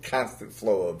there's a constant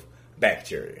flow of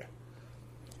bacteria.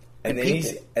 And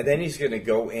then he's going to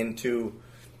go into,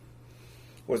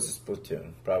 what's his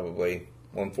platoon? Probably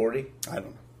 140? I don't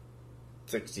know.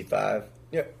 65.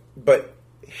 Yeah. But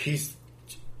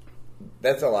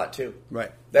that's a lot too.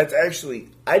 Right. That's actually,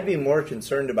 I'd be more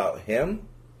concerned about him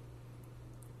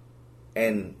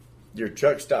and your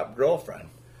truck stop girlfriend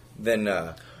than,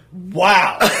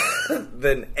 wow!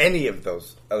 than any of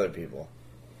those other people.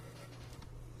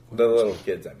 The little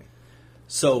kids, I mean.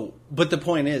 So, but the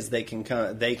point is they can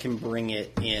bring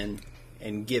it in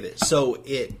and give it. So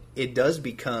it does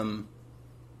become,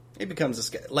 it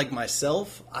becomes like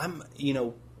myself,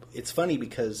 it's funny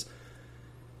because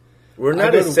we're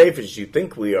not as safe as you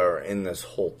think we are in this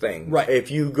whole thing. Right.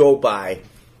 If you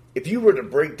were to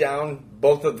break down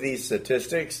both of these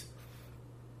statistics,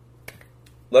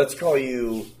 let's call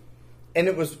you, and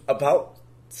it was about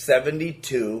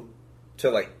 72 to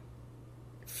like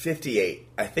 58.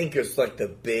 I think it's like the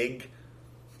big,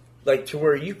 like to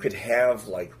where you could have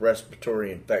like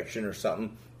respiratory infection or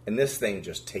something, and this thing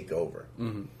just take over.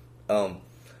 Mm-hmm.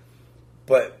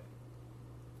 But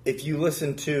if you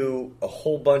listen to a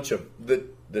whole bunch of the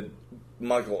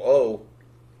Michael O,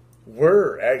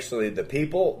 we're actually the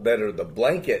people that are the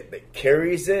blanket that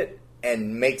carries it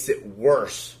and makes it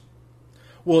worse.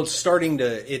 Well, it's starting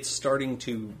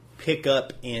to pick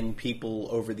up in people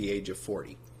over the age of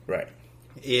 40. Right.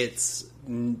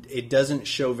 It doesn't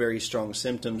show very strong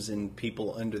symptoms in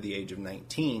people under the age of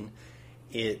 19.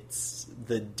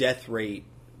 The death rate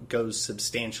goes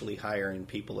substantially higher in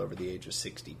people over the age of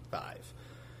 65.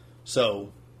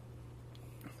 So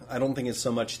I don't think it's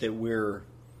so much that we're...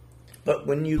 But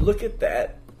when you look at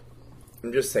that,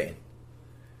 I'm just saying,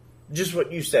 just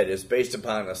what you said is based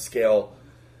upon a scale,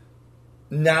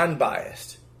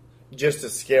 non-biased, just a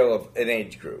scale of an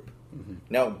age group. Mm-hmm.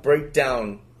 Now break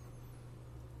down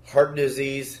heart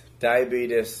disease,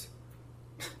 diabetes.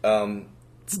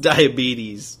 It's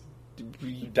diabetes.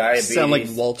 Diabetes. Sound like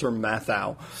Walter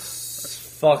Matthau.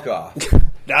 Fuck off.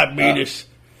 Diabetes.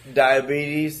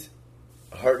 Diabetes,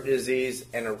 heart disease,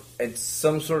 and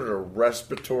some sort of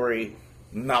respiratory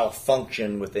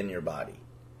malfunction within your body.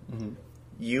 Mm-hmm.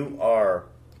 You are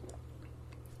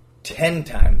 10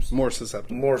 times more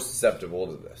susceptible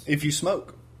to this. If you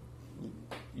smoke,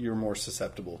 you're more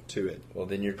susceptible to it. Well,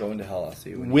 then you're going to hell. I'll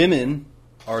see you. Women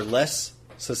are less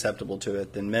susceptible to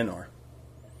it than men are.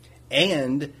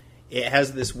 And it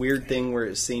has this weird thing where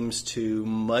it seems to,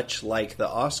 much like the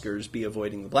Oscars, be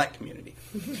avoiding the black community.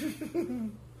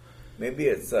 Maybe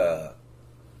it's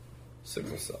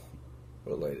sickle cell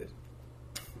related.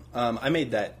 I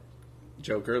made that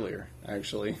joke earlier,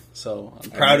 actually. So I'm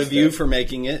proud of you for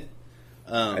making it.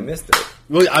 I missed it.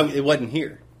 Well, it wasn't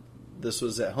here. This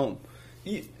was at home.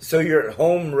 So you're at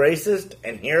home racist,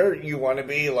 and here you want to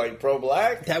be like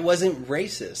pro-black? That wasn't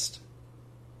racist.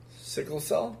 Sickle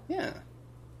cell? Yeah.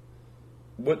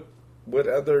 What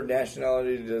other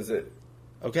nationality does it?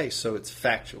 Okay, so it's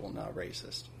factual, not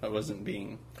racist. It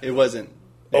wasn't.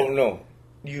 Oh, no.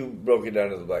 You broke it down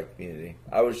to the black community.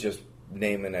 I was just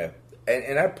naming a...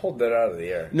 And I pulled that out of the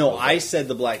air. No, I said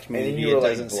the black community. It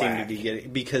doesn't seem to be black.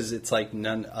 getting... Because it's like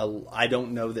none... I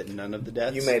don't know that none of the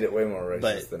deaths... You made it way more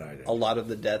racist than I did. A lot of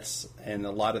the deaths and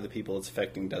a lot of the people it's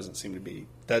affecting doesn't seem to be...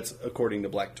 That's according to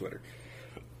Black Twitter.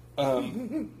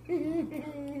 You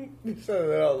said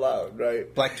that out loud,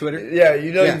 right? Black Twitter? Yeah,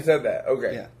 you said that.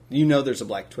 Okay. Yeah. You know there's a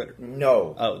Black Twitter.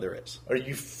 No. Oh, there is. Are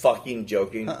you fucking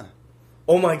joking?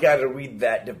 Oh my God, are we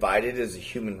that divided as a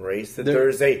human race that there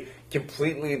is a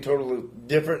completely and totally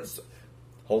different...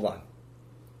 Hold on.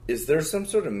 Is there some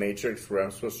sort of matrix where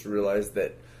I'm supposed to realize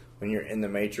that when you're in the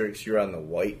matrix, you're on the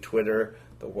white Twitter,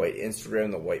 the white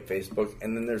Instagram, the white Facebook,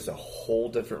 and then there's a whole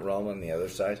different realm on the other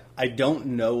side? I don't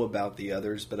know about the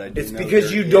others, but I do know it's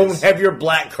because you don't have your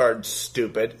black card,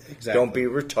 stupid. Exactly. Don't be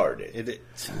retarded.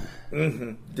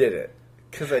 Did it.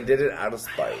 Because I did it out of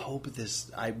spite. I hope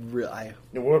this...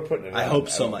 We're putting it I hope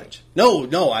so much. No,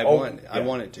 I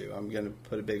want it to. I'm going to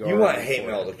put a big... You want hate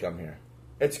mail to come here.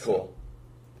 It's cool.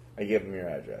 I give them your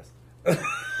address.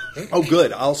 Oh,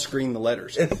 good. I'll screen the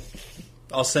letters.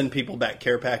 I'll send people back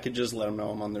care packages, let them know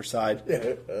I'm on their side.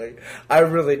 I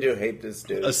really do hate this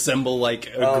dude. Assemble, like,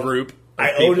 a group.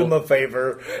 I owed him a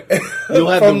favor. You'll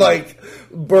have from,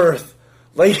 birth.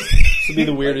 Like... This would be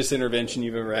the weirdest intervention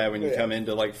you've ever had when you come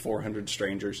into, 400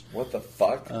 strangers. What the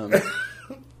fuck?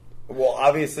 Well,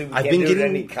 obviously, we can't do it at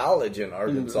any college in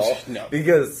Arkansas. No.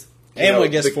 Because... And I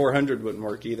guess 400 wouldn't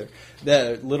work either.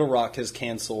 The Little Rock has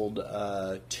canceled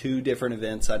 2 different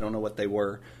events. I don't know what they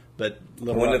were, but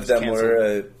Little Rock of them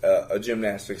were a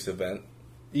gymnastics event.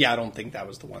 Yeah, I don't think that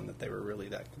was the one that they were really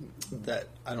that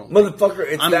I don't. Motherfucker,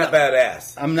 it's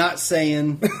badass. I'm not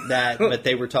saying that, but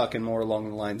they were talking more along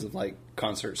the lines of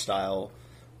concert style,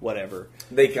 whatever.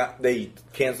 They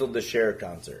canceled the Cher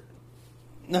concert.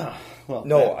 No, well,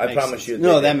 no, I promise you.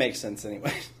 No, that makes sense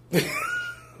anyway.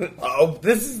 Oh,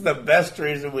 this is the best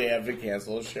reason we have to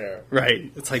cancel Cher.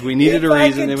 Right. It's like we needed a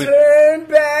reason. If I could turn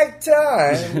back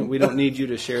time. We don't need you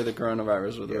to share the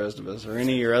coronavirus with the rest of us or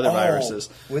any of your other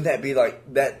viruses. Wouldn't that be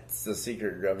that's the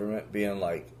secret government being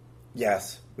like,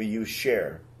 yes, we use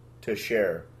Cher to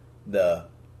share the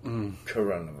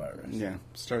coronavirus. Yeah.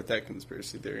 Start that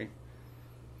conspiracy theory.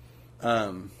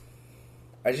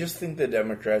 I just think the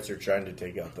Democrats are trying to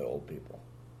take out the old people.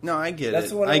 No, I get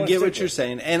it. I get what you're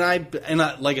saying, and I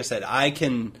like I said, I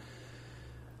can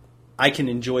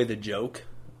enjoy the joke.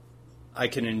 I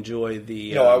can enjoy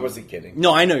the. No, I wasn't kidding.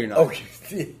 No, I know you're not.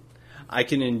 Okay. I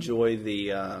can enjoy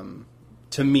the.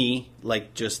 To me,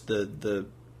 just the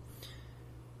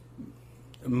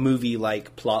movie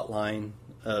plot line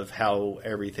of how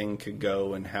everything could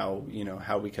go and how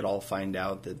how we could all find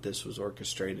out that this was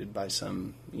orchestrated by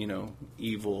some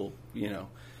evil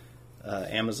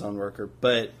Amazon worker,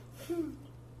 but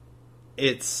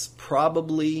it's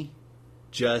probably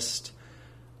just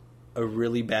a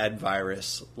really bad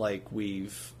virus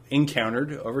we've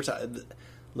encountered over time.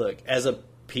 Look, as a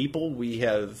people, we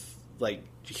have the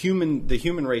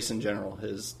human race in general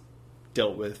has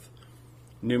dealt with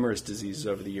numerous diseases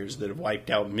over the years that have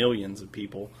wiped out millions of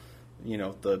people.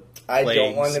 The I plagues,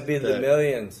 don't want to be the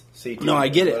millions. CT, no, I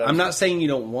get it. I'm not saying you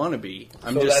don't want to be.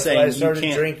 I'm just saying why I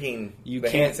started drinking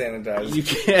hand sanitizer. You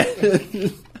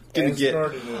can't gonna get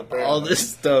all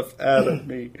this stuff out of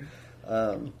me.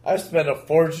 I've spent a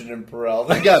fortune in Perel.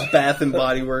 I got Bath and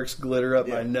Body Works glitter up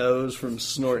my nose from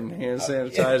snorting hand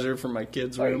sanitizer from my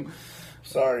kids' room.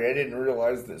 Sorry, I didn't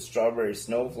realize that strawberry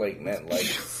snowflake meant like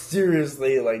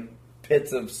seriously like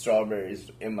pits of strawberries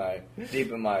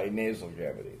deep in my nasal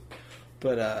cavity.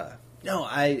 But no,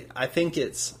 I think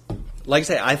it's like I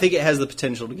say, I think it has the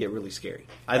potential to get really scary.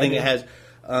 I think it has,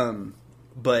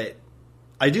 but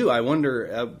I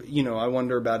wonder. I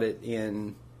wonder about it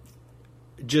in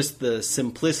just the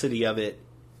simplicity of it,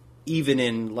 even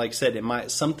in, like I said, in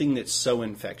something that's so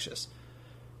infectious.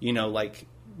 Like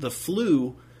the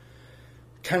flu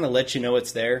kind of lets you know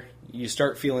it's there. You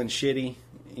start feeling shitty.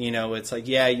 It's like,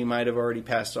 yeah, you might have already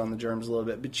passed on the germs a little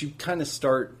bit, but you kind of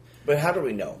start. But how do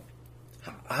we know?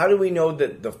 How do we know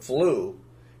that the flu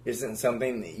isn't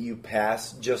something that you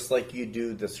pass just like you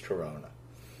do this corona?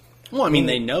 Well, I mean,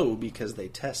 they know because they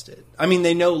test it. I mean,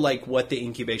 they know, like, what the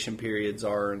incubation periods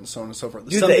are and so on and so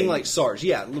forth. Something like SARS.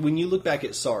 Yeah, when you look back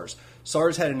at SARS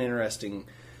had an interesting...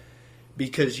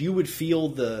 Because you would feel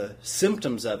the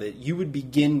symptoms of it, you would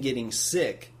begin getting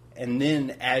sick, and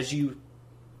then as you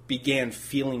began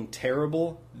feeling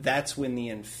terrible, that's when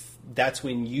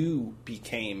you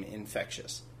became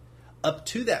infectious. Up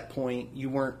to that point, you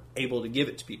weren't able to give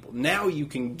it to people. Now you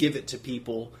can give it to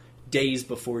people days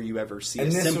before you ever see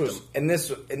a symptom. And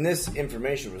this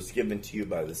information was given to you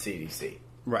by the CDC.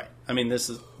 Right. I mean, this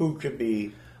is... Who could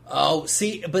be... Oh,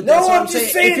 see, but that's what I'm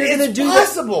saying. If you're going to do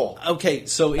possible. Okay,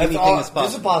 so anything is possible.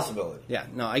 It's a possibility. Yeah,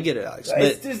 no, I get it, Alex.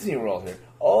 It's Disney World here.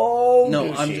 Oh,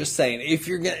 no, I'm just saying, if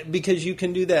you're going because you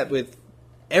can do that with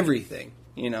everything,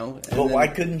 But why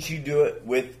couldn't you do it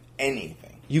with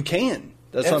anything? You can.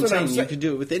 That's what I'm saying. You could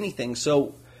do it with anything.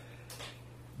 So,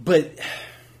 but...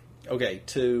 Okay,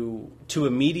 to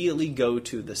immediately go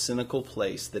to the cynical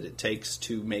place that it takes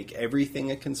to make everything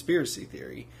a conspiracy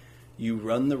theory, you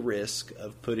run the risk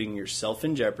of putting yourself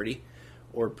in jeopardy,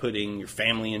 or putting your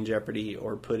family in jeopardy,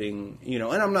 or putting, and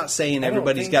I'm not saying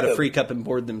everybody's got to freak up and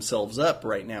board themselves up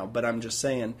right now, but I'm just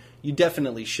saying you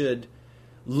definitely should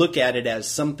look at it as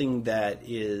something that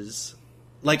is,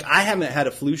 like, I haven't had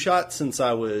a flu shot since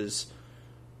I was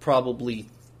probably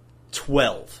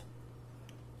 12.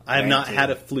 I have 19. Not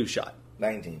had a flu shot.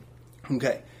 19.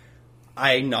 Okay.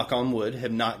 I, knock on wood,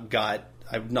 have not got...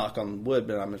 I knock on wood,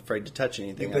 but I'm afraid to touch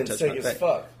anything. You've been sick as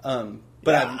fuck. But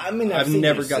yeah, I've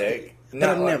never got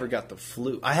never got the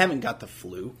flu. I haven't got the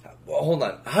flu. Well, hold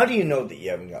on. How do you know that you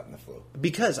haven't gotten the flu?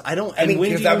 Because I don't... I mean, when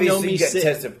do you know me sick?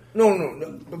 Tested.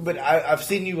 No. But I've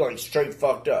seen you, like, straight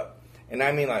fucked up. And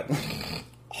I mean, like...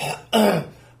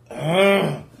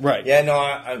 Right. Yeah, no,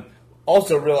 I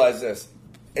also realize this.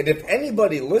 And if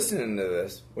anybody listening to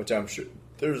this, which I'm sure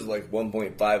there's like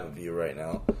 1.5 of you right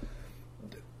now.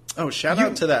 Oh, shout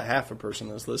out to that half a person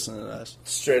that's listening to us.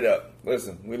 Straight up.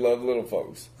 Listen, we love little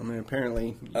folks. I mean,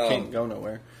 apparently you can't go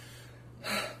nowhere.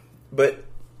 But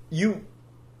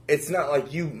it's not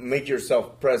like you make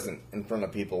yourself present in front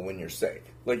of people when you're sick.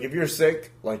 Like, if you're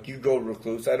sick, like, you go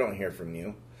recluse, I don't hear from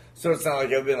you. So it's not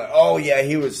like I've been like, oh, yeah,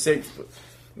 he was sick.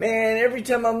 Man, every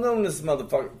time I've known this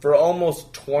motherfucker for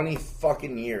almost 20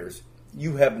 fucking years,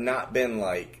 you have not been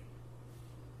like,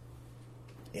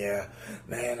 yeah,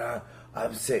 man,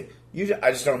 I'm sick.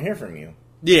 I just don't hear from you.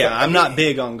 Yeah, so, I'm not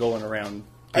big on going around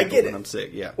people when I'm sick.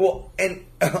 Yeah. Well, and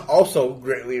also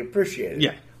greatly appreciated.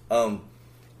 Yeah.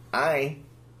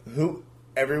 Who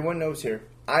everyone knows here,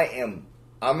 I'm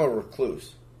a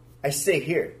recluse. I stay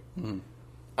here. Mm-hmm.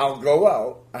 I'll go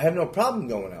out. I have no problem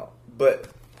going out, but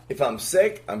if I'm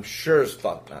sick, I'm sure as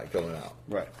fuck not going out.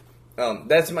 Right.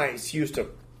 That's my excuse to...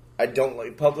 I don't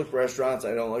like public restaurants.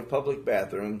 I don't like public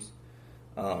bathrooms.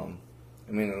 I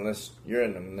mean, unless you're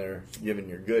in them, they're giving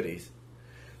your goodies.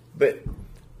 But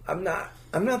I'm not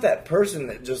that person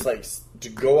that just likes to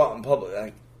go out in public.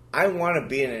 Like, I want to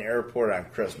be in an airport on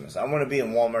Christmas. I want to be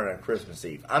in Walmart on Christmas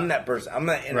Eve. I'm that person. I'm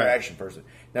that interaction person.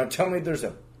 Now tell me there's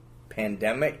a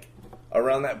pandemic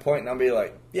around that point, and I'll be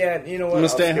like, yeah, you know what? I'll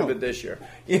skip it this year.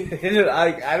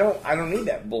 I don't need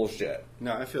that bullshit.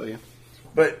 No, I feel you.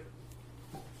 But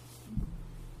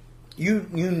you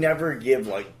never give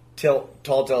like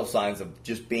telltale signs of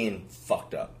just being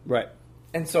fucked up, right?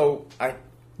 And so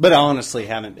but I honestly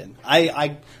haven't been.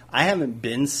 I haven't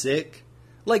been sick,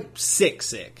 like sick.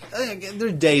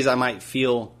 There's days I might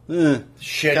feel kind of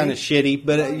shitty,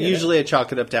 but usually I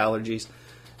chalk it up to allergies.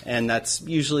 And that's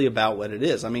usually about what it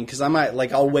is. I mean, because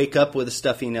I'll wake up with a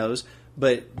stuffy nose,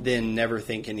 but then never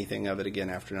think anything of it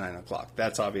again after 9 o'clock.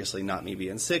 That's obviously not me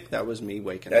being sick. That was me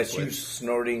waking up. That's you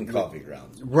snorting coffee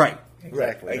grounds. Right.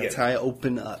 Exactly. That's how I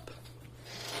open up.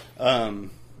 But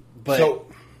so,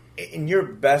 in your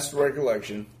best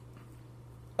recollection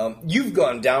You've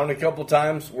gone down a couple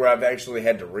times where I've actually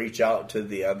had to reach out to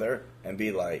the other and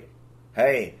be like,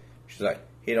 hey. She's like,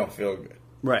 he don't feel good.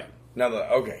 Right. Now I'm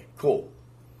like, okay, cool.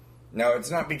 Now,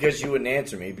 it's not because you wouldn't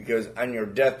answer me, because on your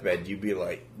deathbed, you'd be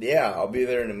like, yeah, I'll be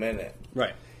there in a minute.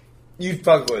 Right. You'd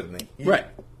fuck with me. Right.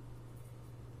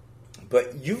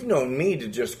 But you've known me to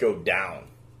just go down.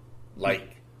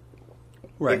 Like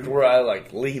Right. where I,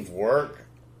 leave work,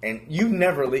 and you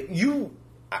never leave.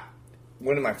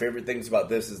 One of my favorite things about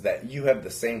this is that you have the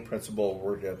same principle of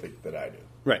work ethic that I do.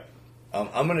 Right.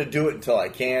 I'm going to do it until I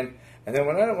can, and then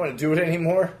when I don't want to do it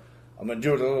anymore, I'm going to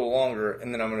do it a little longer,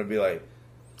 and then I'm going to be like,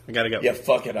 I gotta go. yeah,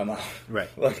 fuck it, I'm out. Right.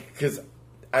 Because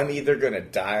I'm either going to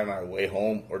die on my way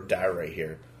home or die right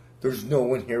here. There's no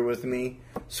one here with me,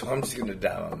 so I'm just going to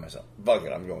die by myself. Fuck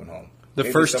it, I'm going home. The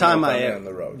Maybe first someone time will find me on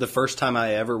the road. the first time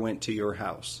I ever went to your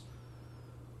house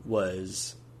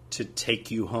was to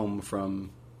take you home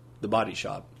from the body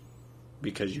shop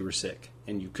because you were sick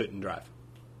and you couldn't drive.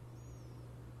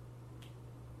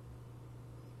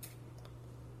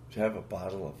 Do you have a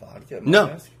bottle of vodka at my No.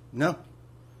 desk? No.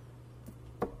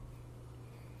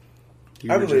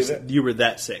 I believe it. You were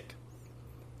that sick.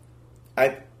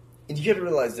 And you got to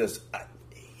realize this.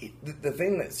 The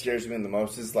thing that scares me the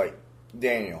most is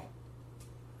Daniel.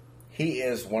 He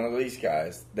is one of these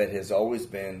guys that has always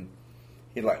been.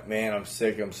 He's like, man, I'm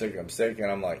sick, and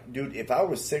I'm like, dude, if I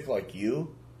was sick like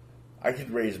you, I could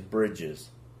raise bridges.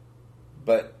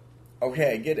 But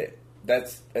okay, I get it.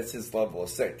 That's his level of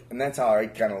sick, and that's how I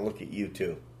kind of look at you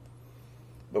too.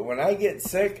 But when I get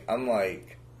sick, I'm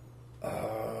like,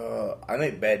 I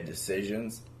make bad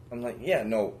decisions. I'm like, yeah,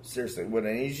 no, seriously, what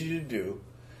I need you to do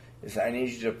is I need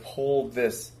you to pull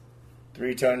this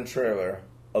 3-ton trailer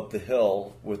up the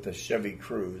hill with the Chevy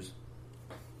Cruze.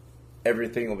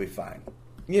 Everything will be fine.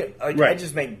 Yeah, Right. I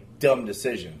just make dumb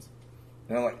decisions.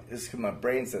 And I'm like, this is because my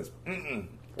brain says,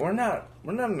 we're not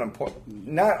an important,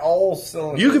 not all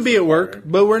cylinders. You could be at work,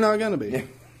 but we're not going to be. Yeah.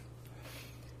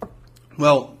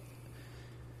 Well,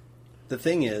 the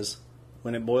thing is,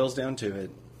 when it boils down to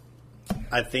it,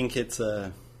 I think it's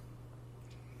a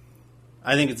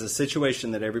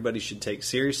situation that everybody should take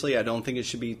seriously. I don't think it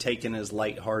should be taken as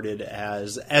lighthearted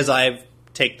as I've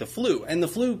take the flu. And the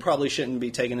flu probably shouldn't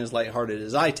be taken as lighthearted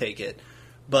as I take it.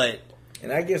 But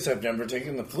And I guess I've never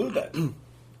taken the flu then.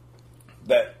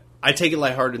 That I take it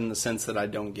lighthearted in the sense that I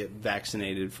don't get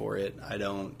vaccinated for it. I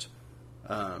don't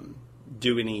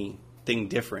do anything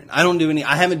different. I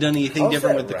haven't done anything how's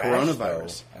different that with the rash,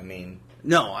 coronavirus.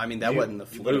 though? I mean, that wasn't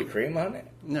the You put flu. cream on it?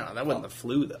 No, that wasn't the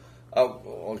flu, though. Oh,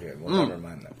 okay. Well, never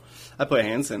mind that. I put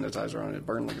hand sanitizer on it. It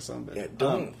burned like a son of a bitch. Yeah,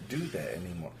 don't do that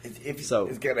anymore.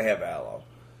 It's got to have aloe.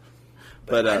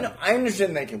 But I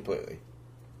understand that completely.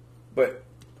 But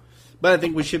I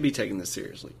think we should be taking this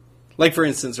seriously. Like, for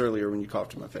instance, earlier when you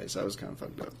coughed in my face, I was kind of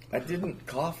fucked up. I didn't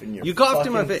cough in your You coughed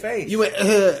in my fucking face. You went,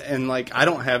 and I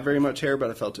don't have very much hair, but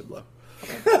I felt it blow.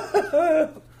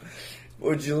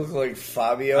 Would you look like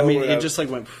Fabio? I mean, it just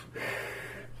went.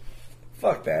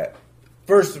 Fuck that.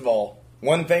 First of all,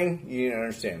 one thing you need to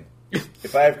understand.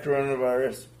 If I have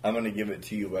coronavirus, I'm going to give it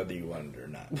to you whether you want it or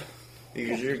not.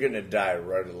 Because you're going to die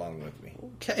right along with me.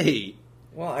 Okay.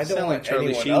 Well, I don't Sound want like Charlie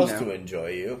anyone Sheen else now. to enjoy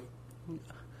you.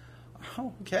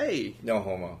 Okay. No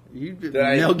homo.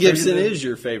 Mel Gibson is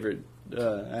your favorite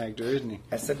actor, isn't he?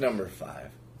 I said number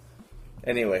 5.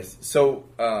 Anyways, so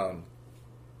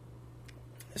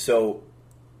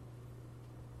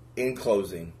in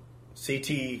closing,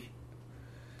 CT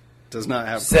Does not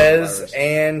have says, coronavirus.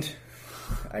 and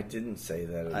I didn't say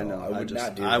that at I know, all. I would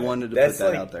not do that. I wanted to That's put that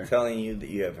like out there. telling you that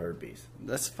you have herpes.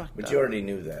 That's fucked But up. you already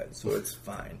knew that, so it's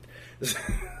fine. Just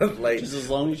like, as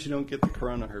long as you don't get the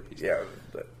corona herpes. yeah,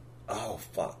 but, oh,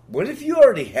 fuck. What if you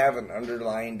already have an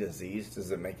underlying disease?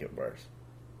 Does it make it worse?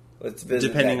 Let's visit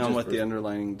Depending that on just what for the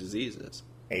underlying disease is.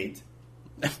 AIDS.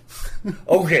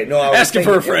 Okay, no, I was Asking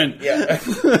for a thinking- friend. Yeah.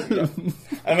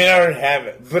 I mean, I already have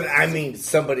it, but I mean,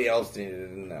 somebody else needed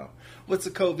to know. What's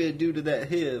the COVID do to that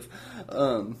HIV?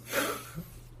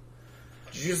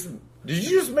 Did you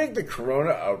just make the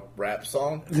Corona a rap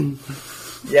song?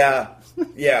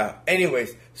 Yeah.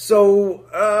 Anyways,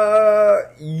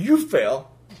 so you fail.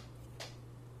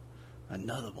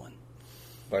 Another one.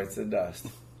 Bites the dust.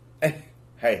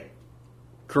 Hey,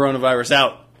 Coronavirus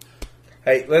out.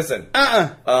 hey, listen.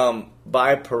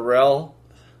 Buy Perel.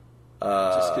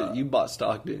 Just 'cause you bought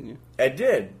stock, didn't you? I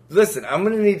did. Listen, I'm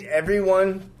going to need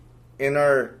everyone in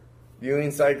our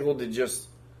viewing cycle to just...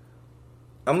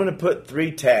 I'm going to put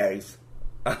 3 tags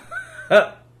on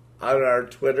our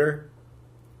Twitter.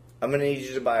 I'm going to need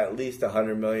you to buy at least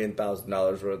 $100 million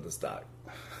worth of stock.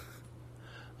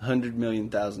 $100 million.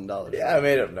 Yeah, I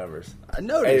made up numbers. I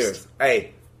noticed. Anyways,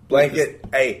 hey, Blanket,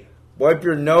 hey, wipe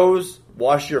your nose,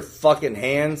 wash your fucking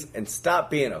hands, and stop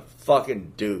being a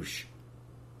fucking douche.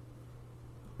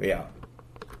 We out.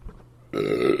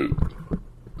 Did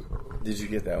you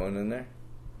get that one in there?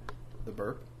 The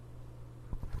burp?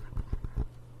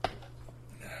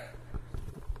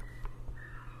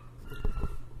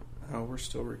 Oh, we're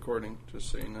still recording,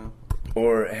 just so you know.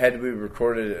 Or had we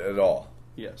recorded it at all?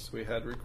 Yes, we had recorded.